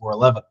about in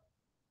 4:11.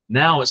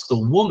 Now it's the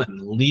woman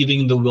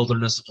leaving the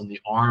wilderness on the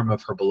arm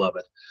of her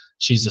beloved.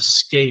 She's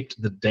escaped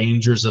the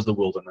dangers of the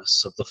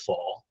wilderness of the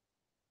fall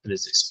and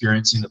is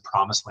experiencing the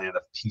promised land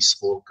of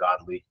peaceful,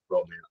 godly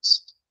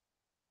romance.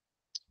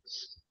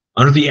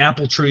 Under the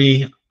apple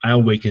tree, I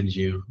awakened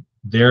you.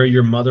 There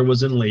your mother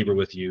was in labor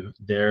with you.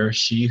 There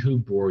she who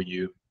bore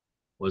you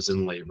was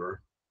in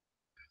labor.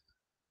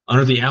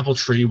 Under the apple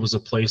tree was a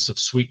place of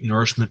sweet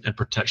nourishment and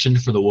protection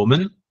for the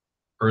woman.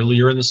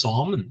 Earlier in the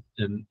psalm,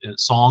 in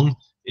song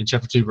in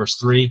chapter 2, verse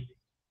 3,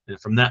 and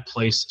from that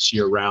place she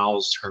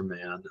aroused her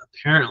man.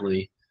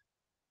 Apparently,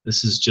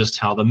 this is just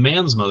how the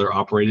man's mother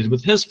operated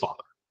with his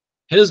father.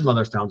 His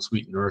mother found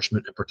sweet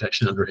nourishment and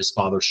protection under his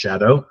father's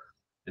shadow,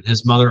 and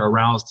his mother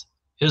aroused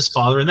his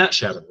father in that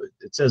shadow.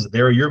 It says,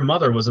 there your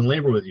mother was in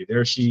labor with you.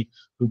 There she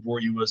who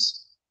bore you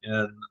was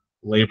in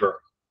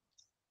labor.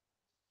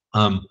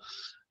 And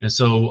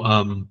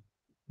so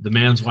the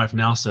man's wife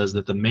now says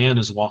that the man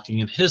is walking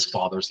in his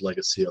father's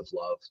legacy of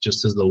love,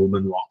 just as the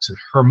woman walks in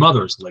her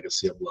mother's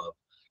legacy of love.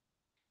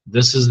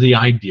 This is the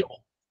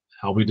ideal,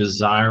 how we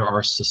desire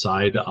our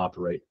society to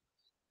operate.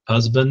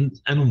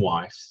 Husband and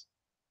wife,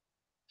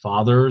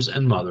 fathers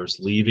and mothers,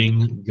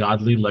 leaving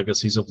godly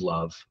legacies of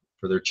love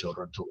for their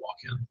children to walk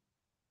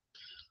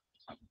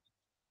in.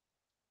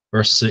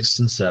 Verse 6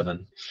 and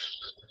 7.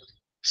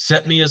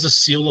 Set me as a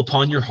seal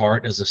upon your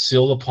heart, as a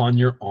seal upon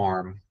your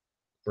arm.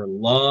 For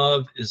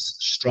love is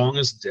strong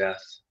as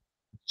death,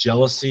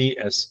 jealousy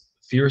as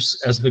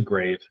fierce as the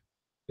grave.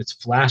 Its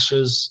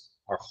flashes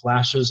are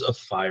flashes of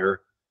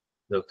fire,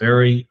 the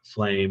very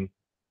flame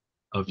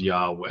of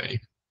Yahweh.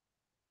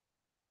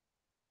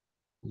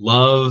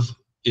 Love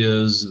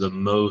is the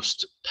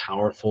most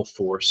powerful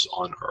force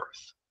on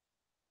earth.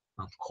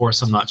 Of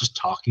course, I'm not just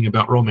talking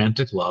about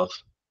romantic love,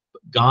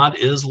 but God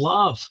is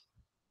love.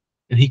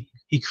 And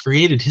he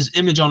created his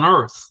image on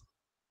earth.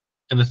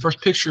 And the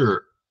first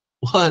picture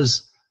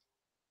was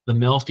the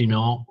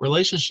male-female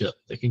relationship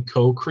that can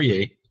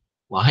co-create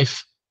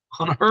life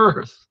on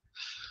earth.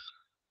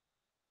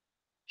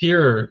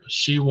 Here,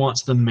 she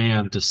wants the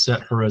man to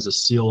set her as a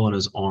seal on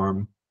his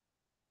arm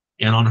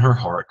and on her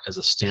heart as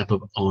a stamp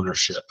of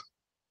ownership.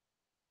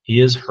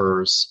 He is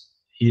hers.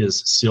 He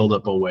is sealed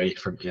up away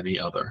from any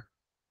other.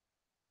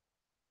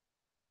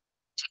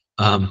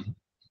 Um,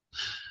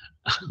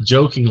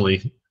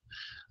 jokingly,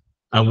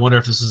 I wonder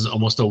if this is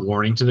almost a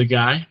warning to the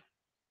guy.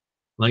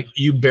 Like,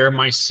 you bear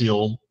my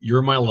seal,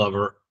 you're my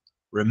lover.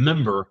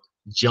 Remember,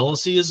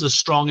 jealousy is as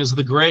strong as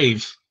the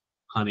grave,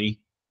 honey.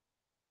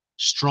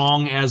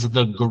 Strong as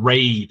the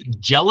grave.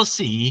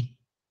 Jealousy,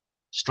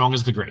 strong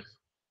as the grave.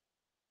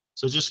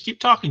 So just keep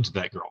talking to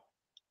that girl.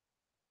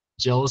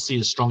 Jealousy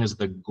is strong as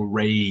the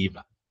grave.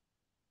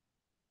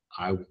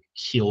 I will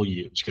kill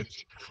you.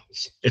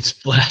 Its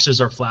flashes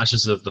are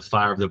flashes of the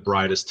fire of the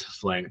brightest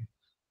flame.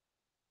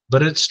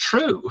 But it's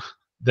true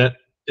that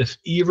if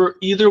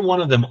either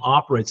one of them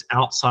operates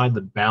outside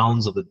the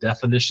bounds of the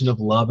definition of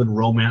love and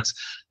romance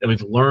that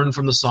we've learned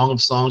from the Song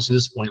of Songs to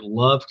this point,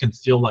 love can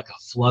feel like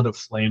a flood of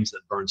flames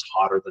that burns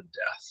hotter than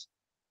death.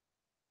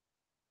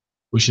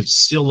 We should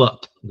seal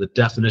up the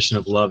definition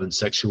of love and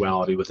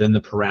sexuality within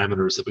the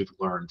parameters that we've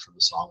learned from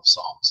the Song of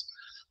Songs.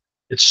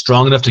 It's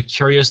strong enough to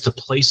carry us to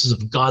places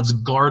of God's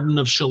garden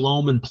of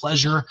shalom and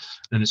pleasure,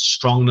 and it's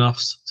strong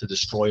enough to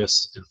destroy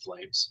us in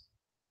flames.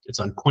 It's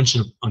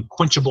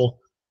unquenchable,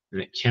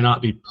 and it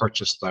cannot be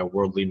purchased by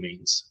worldly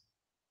means.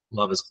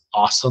 Love is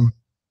awesome,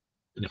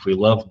 and if we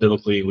love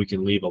biblically, we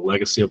can leave a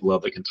legacy of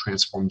love that can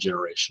transform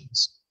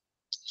generations.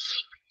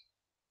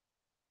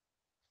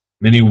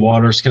 Many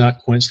waters cannot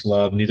quench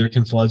love, neither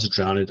can floods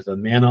drown it. If a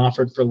man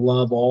offered for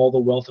love all the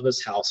wealth of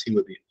his house, he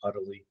would be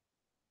utterly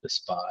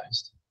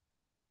despised.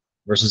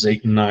 Verses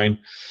 8 and 9.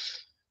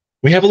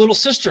 We have a little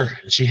sister,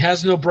 and she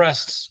has no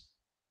breasts.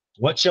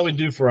 What shall we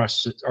do for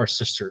our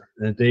sister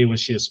in the day when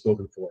she is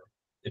spoken for?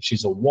 If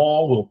she's a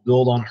wall, we'll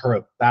build on her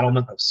a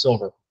battlement of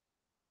silver.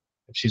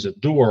 If she's a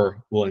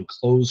door, we'll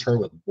enclose her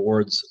with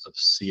boards of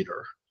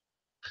cedar.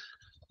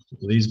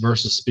 These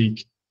verses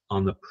speak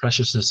on the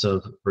preciousness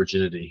of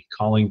virginity,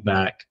 calling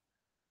back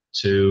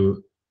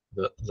to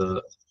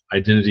the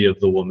identity of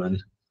the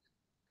woman.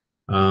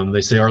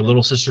 They say our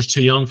little sister's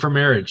too young for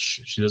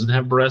marriage. She doesn't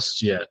have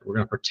breasts yet. We're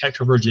going to protect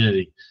her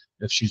virginity.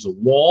 If she's a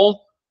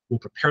wall, we'll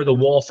prepare the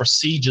wall for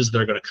sieges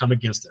that are going to come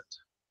against it.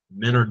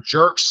 Men are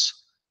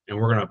jerks, and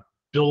we're going to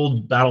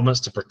build battlements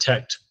to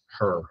protect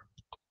her.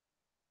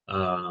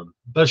 But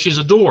if she's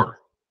a door,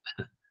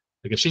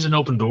 like if she's an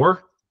open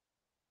door,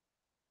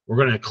 we're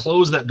going to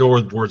close that door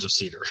with boards of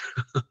cedar.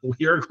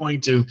 We are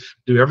going to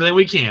do everything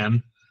we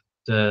can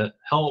to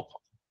help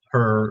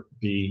her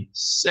be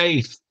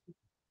safe,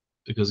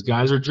 because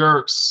guys are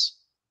jerks,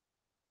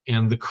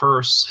 and the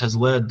curse has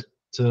led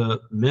to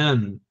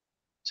men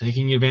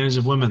taking advantage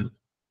of women.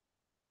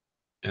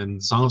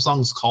 And Song of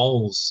Songs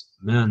calls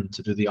men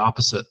to do the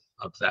opposite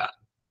of that.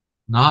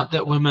 Not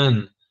that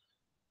women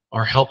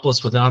are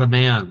helpless without a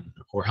man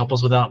or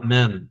helpless without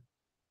men.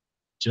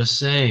 Just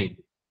saying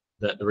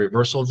that the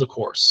reversal of the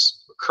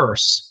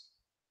curse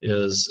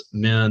is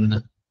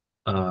men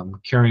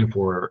caring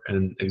for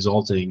and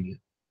exalting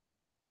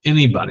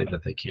anybody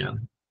that they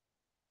can,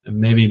 and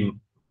maybe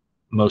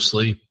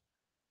mostly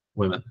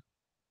women.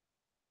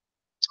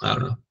 I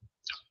don't know.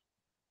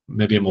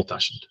 Maybe I'm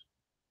old-fashioned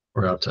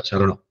or out of touch. I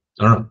don't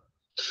know.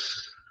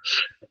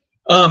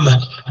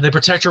 They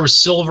protect her with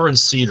silver and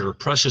cedar,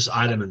 precious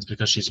items,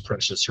 because she's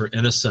precious. Her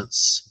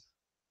innocence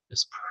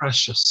is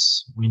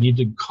precious. We need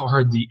to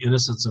guard the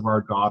innocence of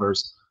our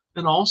daughters,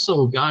 and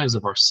also, guys,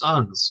 of our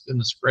sons.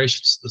 Goodness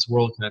gracious, this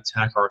world can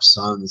attack our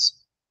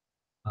sons.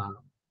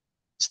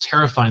 It's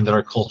terrifying that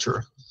our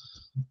culture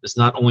is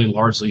not only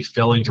largely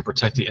failing to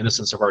protect the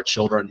innocence of our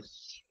children,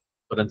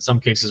 but in some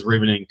cases we're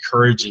even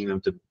encouraging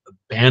them to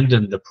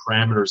abandon the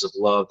parameters of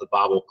love the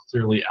Bible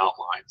clearly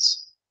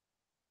outlines.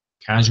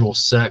 Casual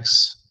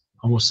sex,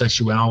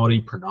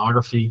 homosexuality,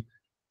 pornography,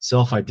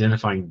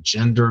 self-identifying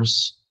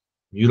genders,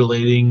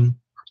 mutilating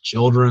our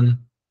children.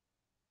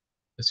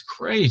 It's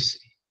crazy.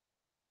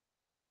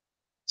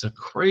 It's a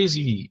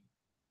crazy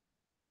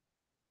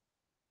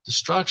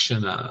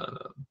destruction,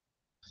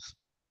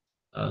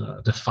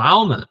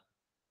 defilement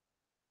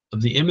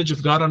of the image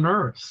of God on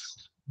earth,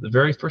 the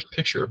very first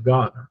picture of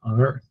God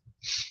on earth.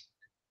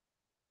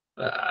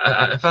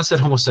 If I said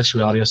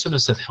homosexuality, I shouldn't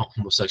have said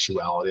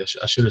homosexuality.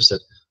 I should have said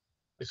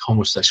like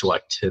homosexual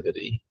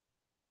activity.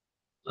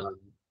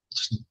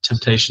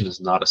 Temptation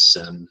is not a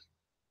sin.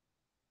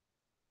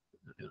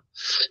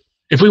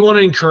 If we want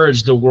to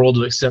encourage the world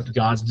to accept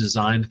God's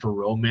design for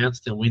romance,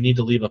 then we need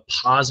to leave a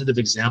positive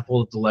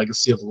example of the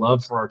legacy of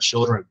love for our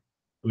children.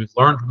 We've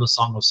learned from the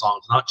Song of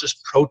Songs, not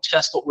just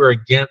protest what we're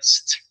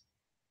against,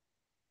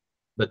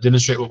 but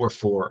demonstrate what we're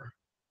for.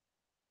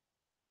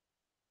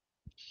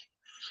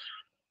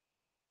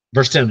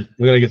 Verse 10,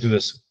 we got to get through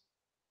this.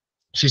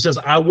 She says,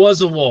 I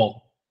was a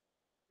wall,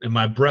 and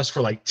my breasts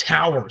were like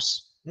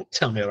towers. Don't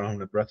tell me I don't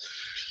have a breath.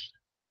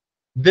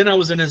 Then I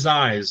was in his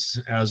eyes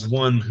as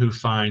one who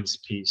finds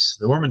peace.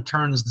 The woman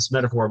turns this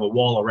metaphor of a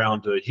wall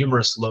around to a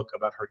humorous look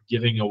about her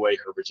giving away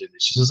her virginity.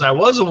 She says, I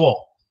was a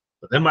wall,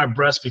 but then my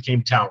breasts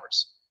became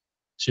towers.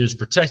 She was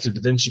protected,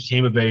 but then she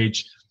came of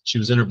age. She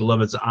was in her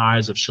beloved's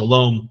eyes of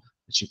shalom,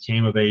 and she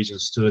came of age and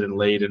stood and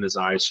laid in his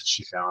eyes, and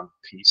she found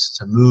peace.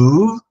 To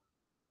move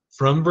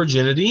from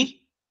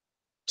virginity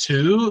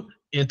to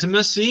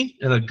intimacy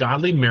in a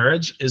godly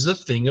marriage is a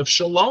thing of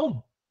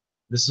shalom.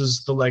 This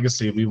is the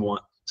legacy we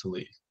want to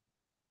leave.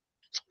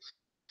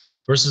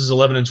 Verses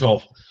 11 and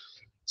 12.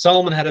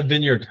 Solomon had a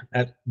vineyard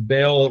at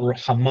Baal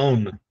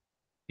Hamon.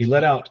 He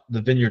let out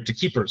the vineyard to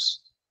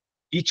keepers.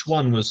 Each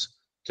one was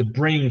to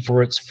bring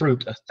for its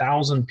fruit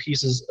 1,000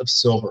 pieces of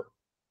silver.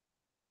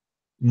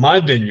 My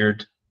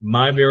vineyard,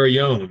 my very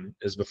own,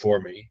 is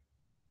before me.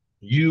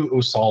 You,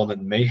 O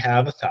Solomon, may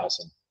have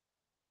 1,000,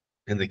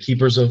 and the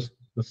keepers of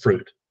the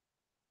fruit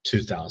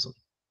 2,000.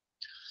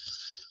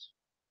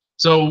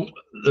 So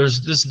there's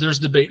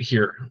debate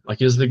here.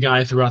 Like, is the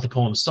guy throughout the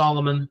poem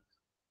Solomon?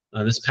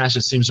 This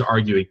passage seems to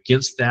argue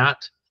against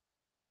that,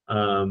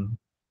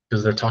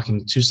 because they're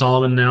talking to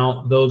Solomon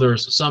now, though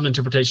there's some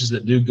interpretations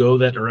that do go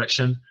that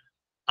direction.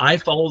 I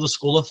follow the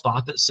school of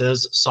thought that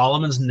says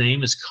Solomon's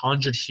name is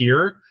conjured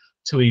here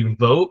to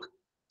evoke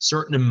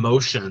certain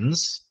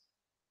emotions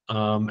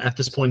at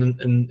this point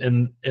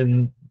in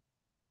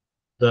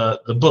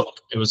the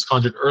book. It was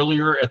conjured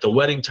earlier at the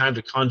wedding time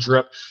to conjure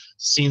up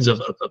scenes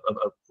of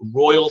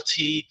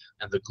royalty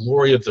and the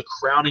glory of the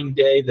crowning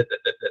day, that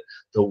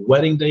the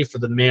wedding day for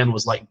the man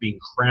was like being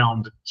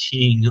crowned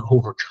king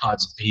over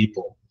God's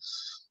people.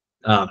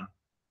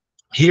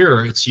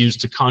 Here it's used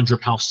to conjure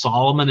up how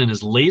Solomon in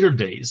his later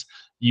days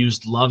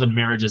used love and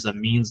marriage as a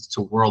means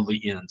to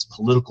worldly ends,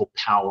 political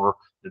power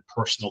and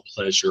personal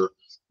pleasure,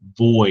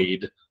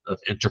 void of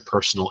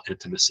interpersonal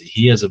intimacy.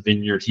 He has a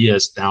vineyard, he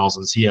has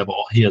thousands, he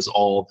has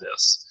all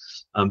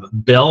this.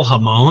 Baal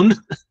Hamon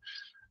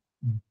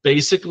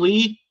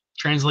basically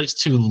translates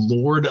to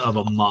Lord of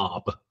a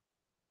mob.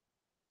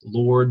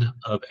 Lord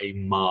of a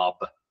mob.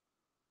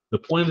 The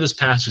point of this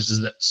passage is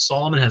that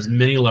Solomon has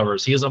many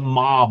lovers. He has a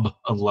mob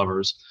of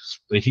lovers,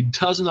 but he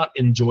does not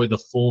enjoy the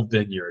full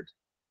vineyard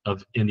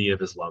of any of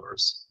his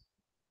lovers.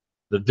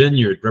 The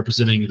vineyard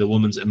representing the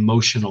woman's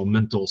emotional,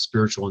 mental,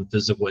 spiritual, and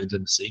physical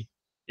intimacy.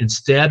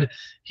 Instead,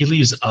 he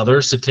leaves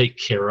others to take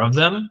care of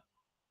them.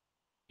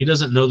 He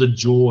doesn't know the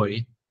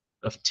joy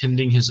of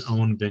tending his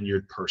own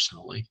vineyard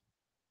personally.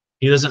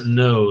 He doesn't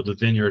know the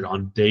vineyard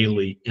on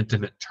daily,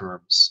 intimate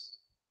terms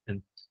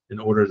in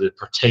order to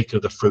partake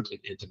of the fruit and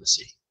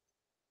intimacy.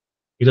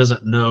 He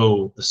doesn't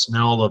know the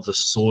smell of the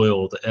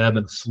soil, the ebb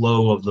and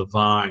flow of the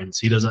vines.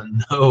 He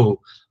doesn't know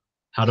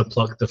how to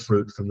pluck the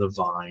fruit from the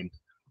vine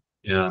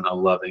in a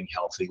loving,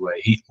 healthy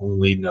way. He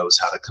only knows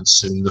how to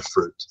consume the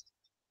fruit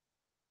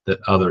that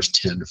others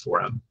tend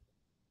for him.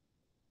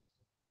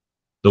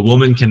 The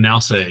woman can now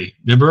say,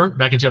 remember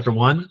back in chapter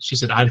 1, she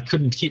said, I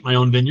couldn't keep my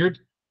own vineyard.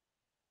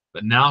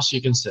 But now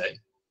she can say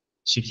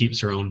she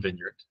keeps her own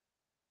vineyard.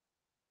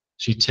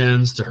 She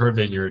tends to her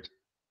vineyard,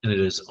 and it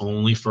is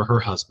only for her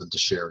husband to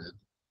share in.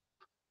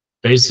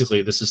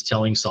 Basically, this is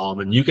telling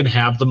Solomon, you can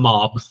have the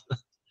mob.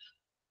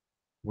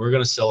 We're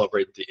going to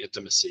celebrate the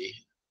intimacy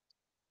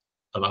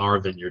of our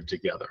vineyard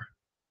together.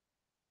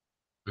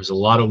 There's a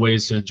lot of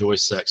ways to enjoy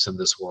sex in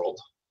this world.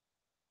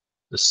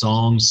 The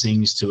song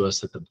sings to us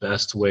that the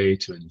best way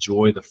to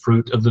enjoy the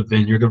fruit of the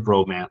vineyard of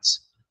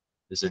romance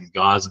is in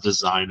God's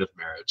design of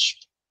marriage.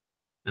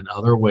 And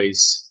other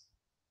ways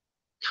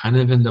kind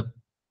of end up,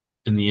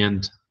 in the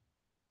end,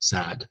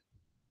 sad.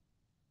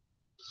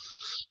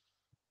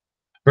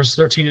 Verse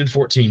 13 and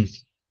 14.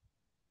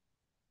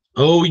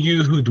 O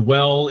you who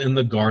dwell in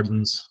the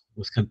gardens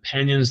with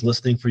companions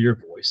listening for your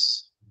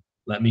voice,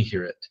 let me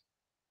hear it.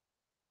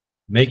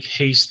 Make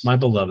haste, my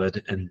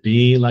beloved, and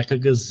be like a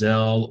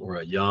gazelle or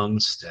a young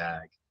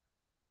stag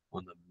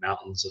on the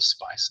mountains of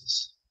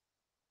spices.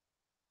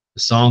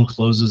 The song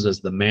closes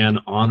as the man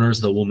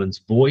honors the woman's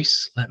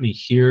voice. Let me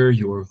hear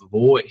your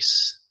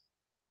voice.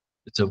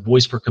 It's a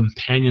voice for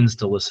companions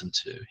to listen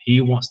to.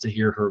 He wants to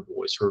hear her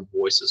voice. Her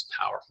voice is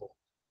powerful.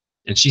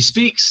 And she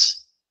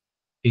speaks.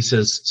 He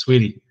says,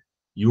 sweetie,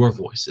 your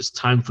voice. It's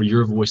time for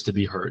your voice to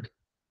be heard.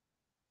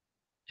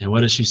 And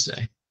what does she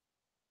say?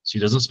 She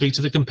doesn't speak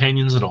to the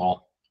companions at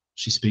all.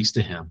 She speaks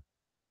to him.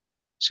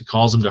 She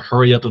calls him to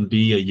hurry up and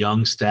be a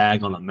young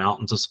stag on the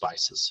mountains of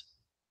spices.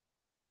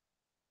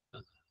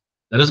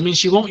 That doesn't mean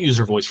she won't use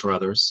her voice for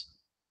others.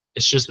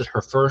 It's just that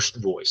her first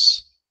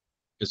voice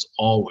is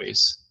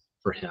always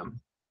for him.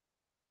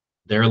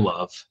 Their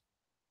love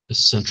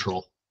is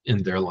central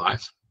in their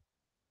life.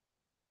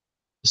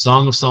 The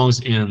Song of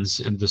Songs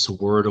ends in this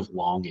word of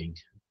longing.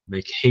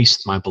 Make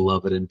haste, my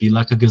beloved, and be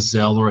like a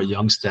gazelle or a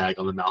young stag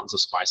on the mountains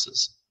of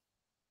spices.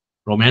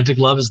 Romantic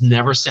love is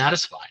never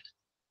satisfied.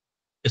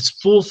 It's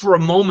full for a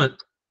moment,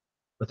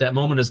 but that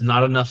moment is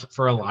not enough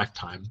for a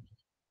lifetime.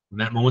 When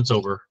that moment's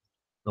over,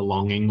 the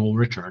longing will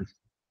return,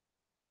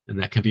 and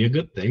that can be a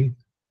good thing.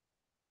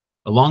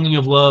 The longing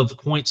of love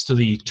points to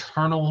the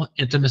eternal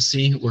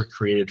intimacy we're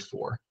created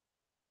for,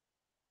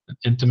 an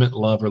intimate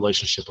love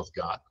relationship with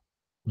God.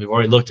 We've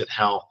already looked at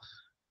how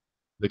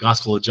the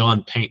Gospel of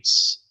John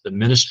paints the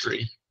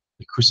ministry,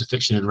 the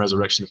crucifixion and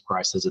resurrection of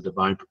Christ as a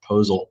divine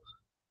proposal,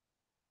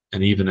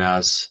 and even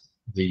as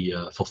the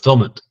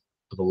fulfillment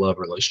of a love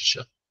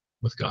relationship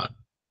with God.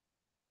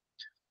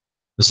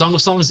 The Song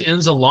of Songs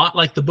ends a lot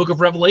like the book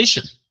of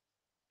Revelation.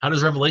 How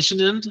does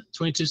Revelation end?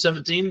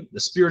 22:17. The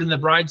Spirit and the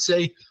bride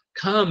say,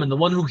 come. And the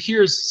one who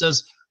hears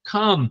says,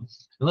 come.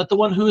 And let the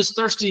one who is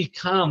thirsty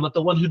come. Let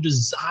the one who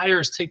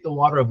desires take the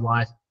water of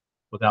life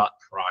without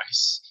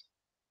price.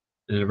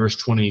 And in verse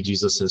 20,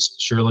 Jesus says,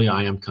 surely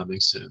I am coming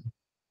soon.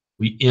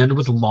 We end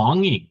with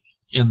longing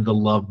in the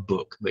love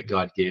book that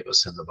God gave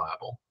us in the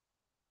Bible.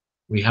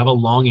 We have a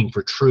longing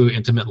for true,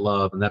 intimate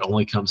love, and that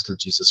only comes through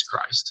Jesus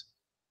Christ.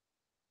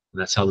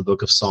 And that's how the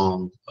book of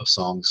Songs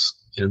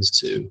ends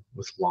too,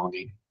 with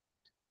longing.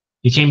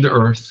 He came to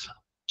earth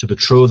to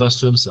betroth us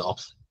to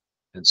himself,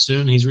 and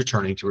soon he's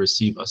returning to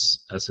receive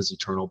us as his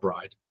eternal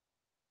bride.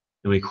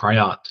 And we cry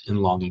out in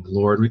longing,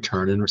 Lord,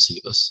 return and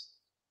receive us.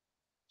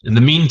 In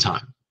the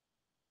meantime,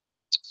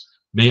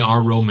 may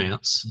our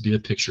romance be a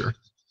picture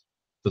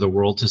for the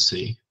world to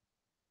see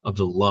of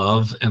the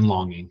love and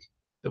longing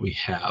that we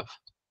have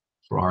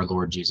for our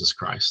Lord Jesus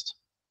Christ.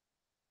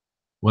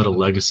 What a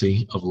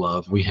legacy of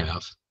love we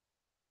have.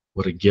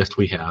 What a gift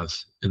we have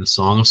in the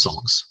Song of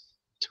Songs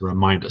to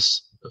remind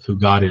us of who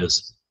God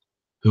is,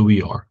 who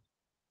we are,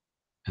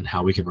 and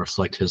how we can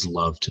reflect his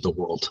love to the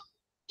world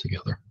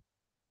together.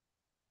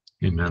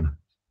 Amen.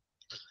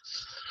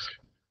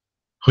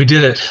 We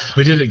did it.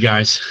 We did it,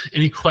 guys.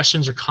 Any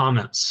questions or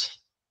comments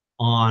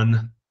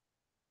on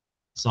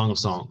Song of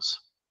Songs?